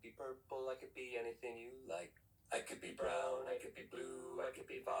hurtful, I could be purple, I could be anything you like. I could be brown, I could be blue, I could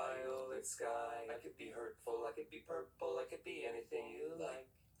be violet sky. I could be hurtful, I could be purple, I could be anything you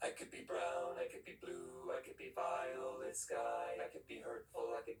like. I could be brown, I could be blue, I could be violet sky. I could be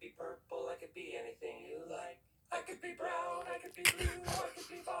hurtful, I could be purple, I could be anything you like. I could be brown, I could be blue, I could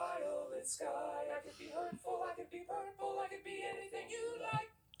be violet sky. I could be hurtful, I could be purple, I could be anything you like.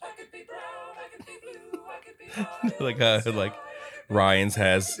 I could be brown, I could be blue, I could be violet sky. like Ryan's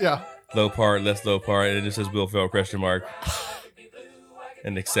has Yeah. low part, less low part, and it just says Will Ferrell question mark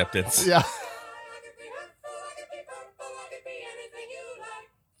and acceptance. Yeah.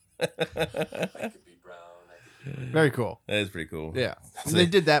 Very cool. That is pretty cool. Yeah. And they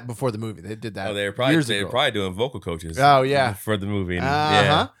did that before the movie. They did that. Oh, they were years ago. probably doing vocal coaches. Oh, yeah. For the movie.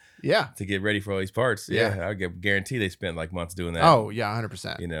 And, Yeah. to get ready for all these parts. Yeah. I guarantee they spent like months doing that. Oh, yeah,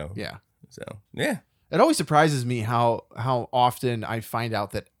 100%. You know. Yeah. So yeah. It always surprises me how often I find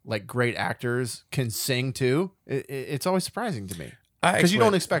out that like great actors can sing too. It's always surprising to me because you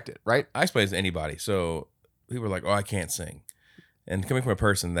don't expect it, right? I explain this to anybody. So people are like, "Oh, I can't sing," and coming from a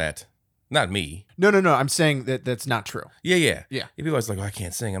person that, not me. No. I'm saying that that's not true. Yeah. Yeah. If people are like, "Oh, I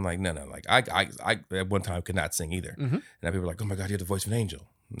can't sing," I'm like, no. Like I at one time could not sing either, Mhm. and now people are like, "Oh my God, you have the voice of an angel."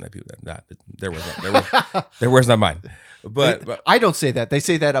 And that people not their words not mine. But I don't say that. They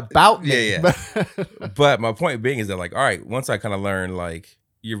say that about me. Yeah. But my point being is that, like, all right, once I kind of learned, like,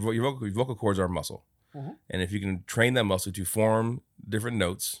 your vocal cords are a muscle. Mhm. And if you can train that muscle to form different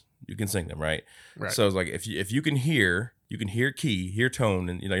notes, you can sing them, right? Right. So it's like, if you can hear key, hear tone,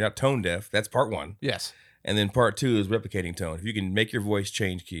 and you're not tone deaf, that's part one. Yes. And then part two is replicating tone. If you can make your voice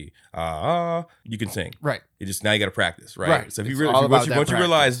change key, you can sing. Right. You just, now you got to practice, right? Right. So if It's you really, all about once that you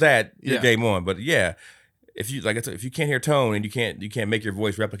realize that, you're Yeah. game on. But yeah, if you can't hear tone and you can't make your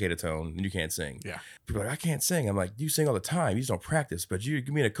voice replicate a tone, then you can't sing. Yeah. People are like, I can't sing. I'm like, you sing all the time. You just don't practice. But you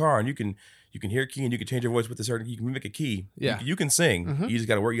can be in a car and you can hear key and you can change your voice with a certain. You can mimic a key. Yeah. You can sing. Mhm. You just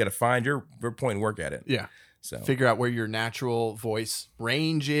got to work. You got to find your point and work at it. Yeah. So Figure out where your natural voice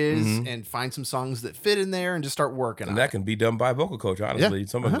range is Mhm. and find some songs that fit in there and just start working on and that it. can be done by a vocal coach. Honestly,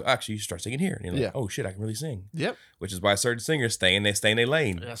 someone Uh-huh. actually you should start singing here. And you're like, Yeah. oh shit, I can really sing. Yep. Which is why certain singers stay in their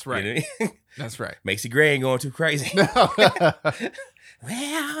lane. That's right. You know? That's right. Macy Gray ain't going too crazy.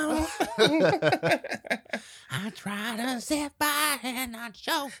 Well, I try to sit by and not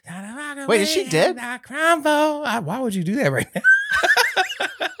show. Wait, is she dead? Why would you do that right now?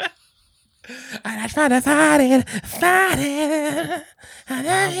 And I try to fight it.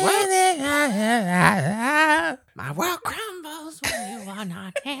 My world crumbles when you are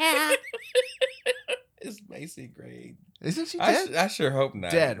not here. It's Macy Gray. Isn't she dead? I sure hope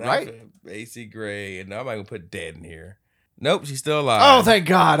not. Dead, right? Macy Gray. And I'm not going to put dead in here. Nope, she's still alive. Oh, thank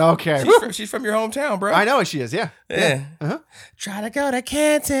God. Okay. She's from your hometown, bro. I know she is. Yeah. Yeah. Uh-huh. Try to go to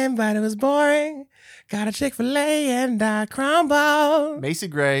Canton, but it was boring. Got a Chick-fil-A and I crumbled. Macy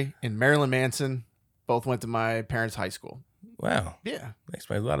Gray and Marilyn Manson both went to my parents' high school. Wow. Yeah, That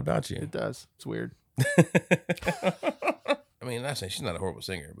explains a lot about you. it does. It's weird. I mean, not saying she's not a horrible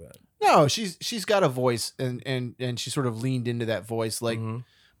singer, but No, she's got a voice and she sort of leaned into that voice like Mhm.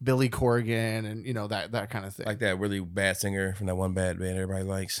 Billy Corgan and that kind of thing. like that really bad singer from that one bad band everybody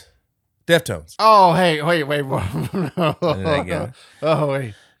likes. Deftones. Oh, hey, wait. There you go. Oh,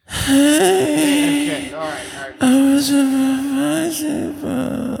 wait. Okay, all right.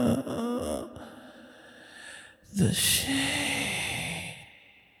 The shade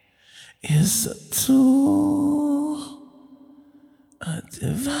is a tool, a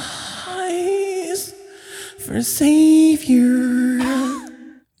device for savior.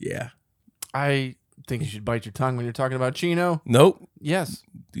 Yeah. I think you should bite your tongue when you're talking about Chino. Nope. Yes.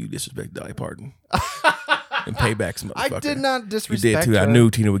 You disrespect Dolly Parton. And paybacks, motherfucker. I did not You disrespect did too. I her. knew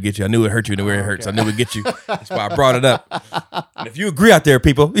Tina would get you. I knew it hurt you. I knew where it hurts. Okay. I knew it would get you. That's why I brought it up. And if you agree out there,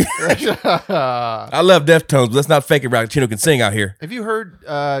 people, I love Deftones, but let's not fake it right. Chino can sing out here. Have you heard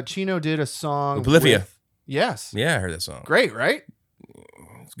Chino did a song With Polyphia. Yes. Yeah, I heard that song. Great, right?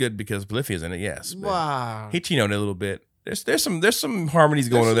 It's good because Polyphia's in it, yes. But Wow. he Chino'd it a little bit. There's some harmonies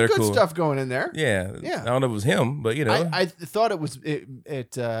going on There's there. some good Cool stuff going in there. Yeah. Yeah. I don't know if it was him, but you know. I thought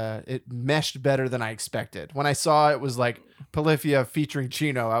it meshed better than I expected. When I saw it was like Polyphia featuring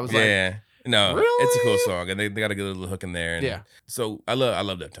Chino, I was like, yeah. No, Really? it's a cool song, and they got a good little hook in there. And Yeah. So I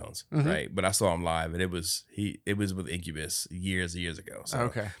love Deftones, Mhm. right? But I saw him live, and it was with Incubus years ago. So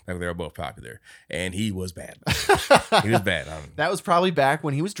okay. like they were both popular, and he was bad. He was bad. That was probably back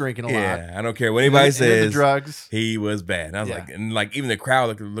when he was drinking a lot. Yeah, I don't care what anybody And into says. drugs. He was bad. And I was Yeah. like, and like even the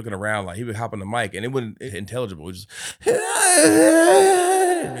crowd looking around, like he would hop on the mic, and it wasn't intelligible. It was just,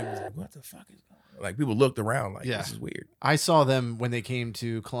 what the fuck is going on? Like people looked around like, Yeah. this is weird. I saw them when they came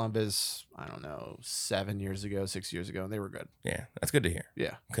to Columbus, I don't know, 6 years ago, and they were good. Yeah, that's good to hear.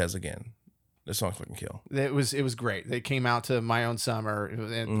 Yeah. Because again, the song's fucking kill. It was great. They came out to My Own Summer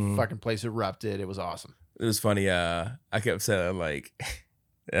and the fucking place erupted. It was awesome. It was funny. I kept saying like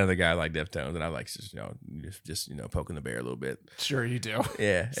another guy like Deftones, and I like just poking the bear a little bit. Sure you do.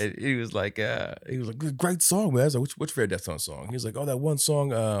 Yeah, he was like, great song, man. I was like, which favorite Deftones song? He was like, oh, that one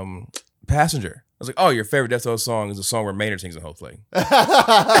song, Passenger. I was like, oh, your favorite Deftones song is the song where Maynard sings the whole thing.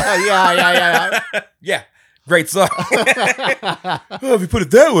 yeah. Yeah, great song. Oh, if you put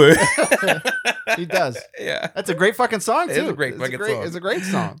it that way. He does. Yeah, that's a great fucking song too. It's a great fucking song. It's a great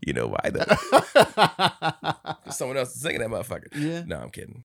song. You know why though? Someone else is singing that motherfucker. Yeah. No, I'm kidding.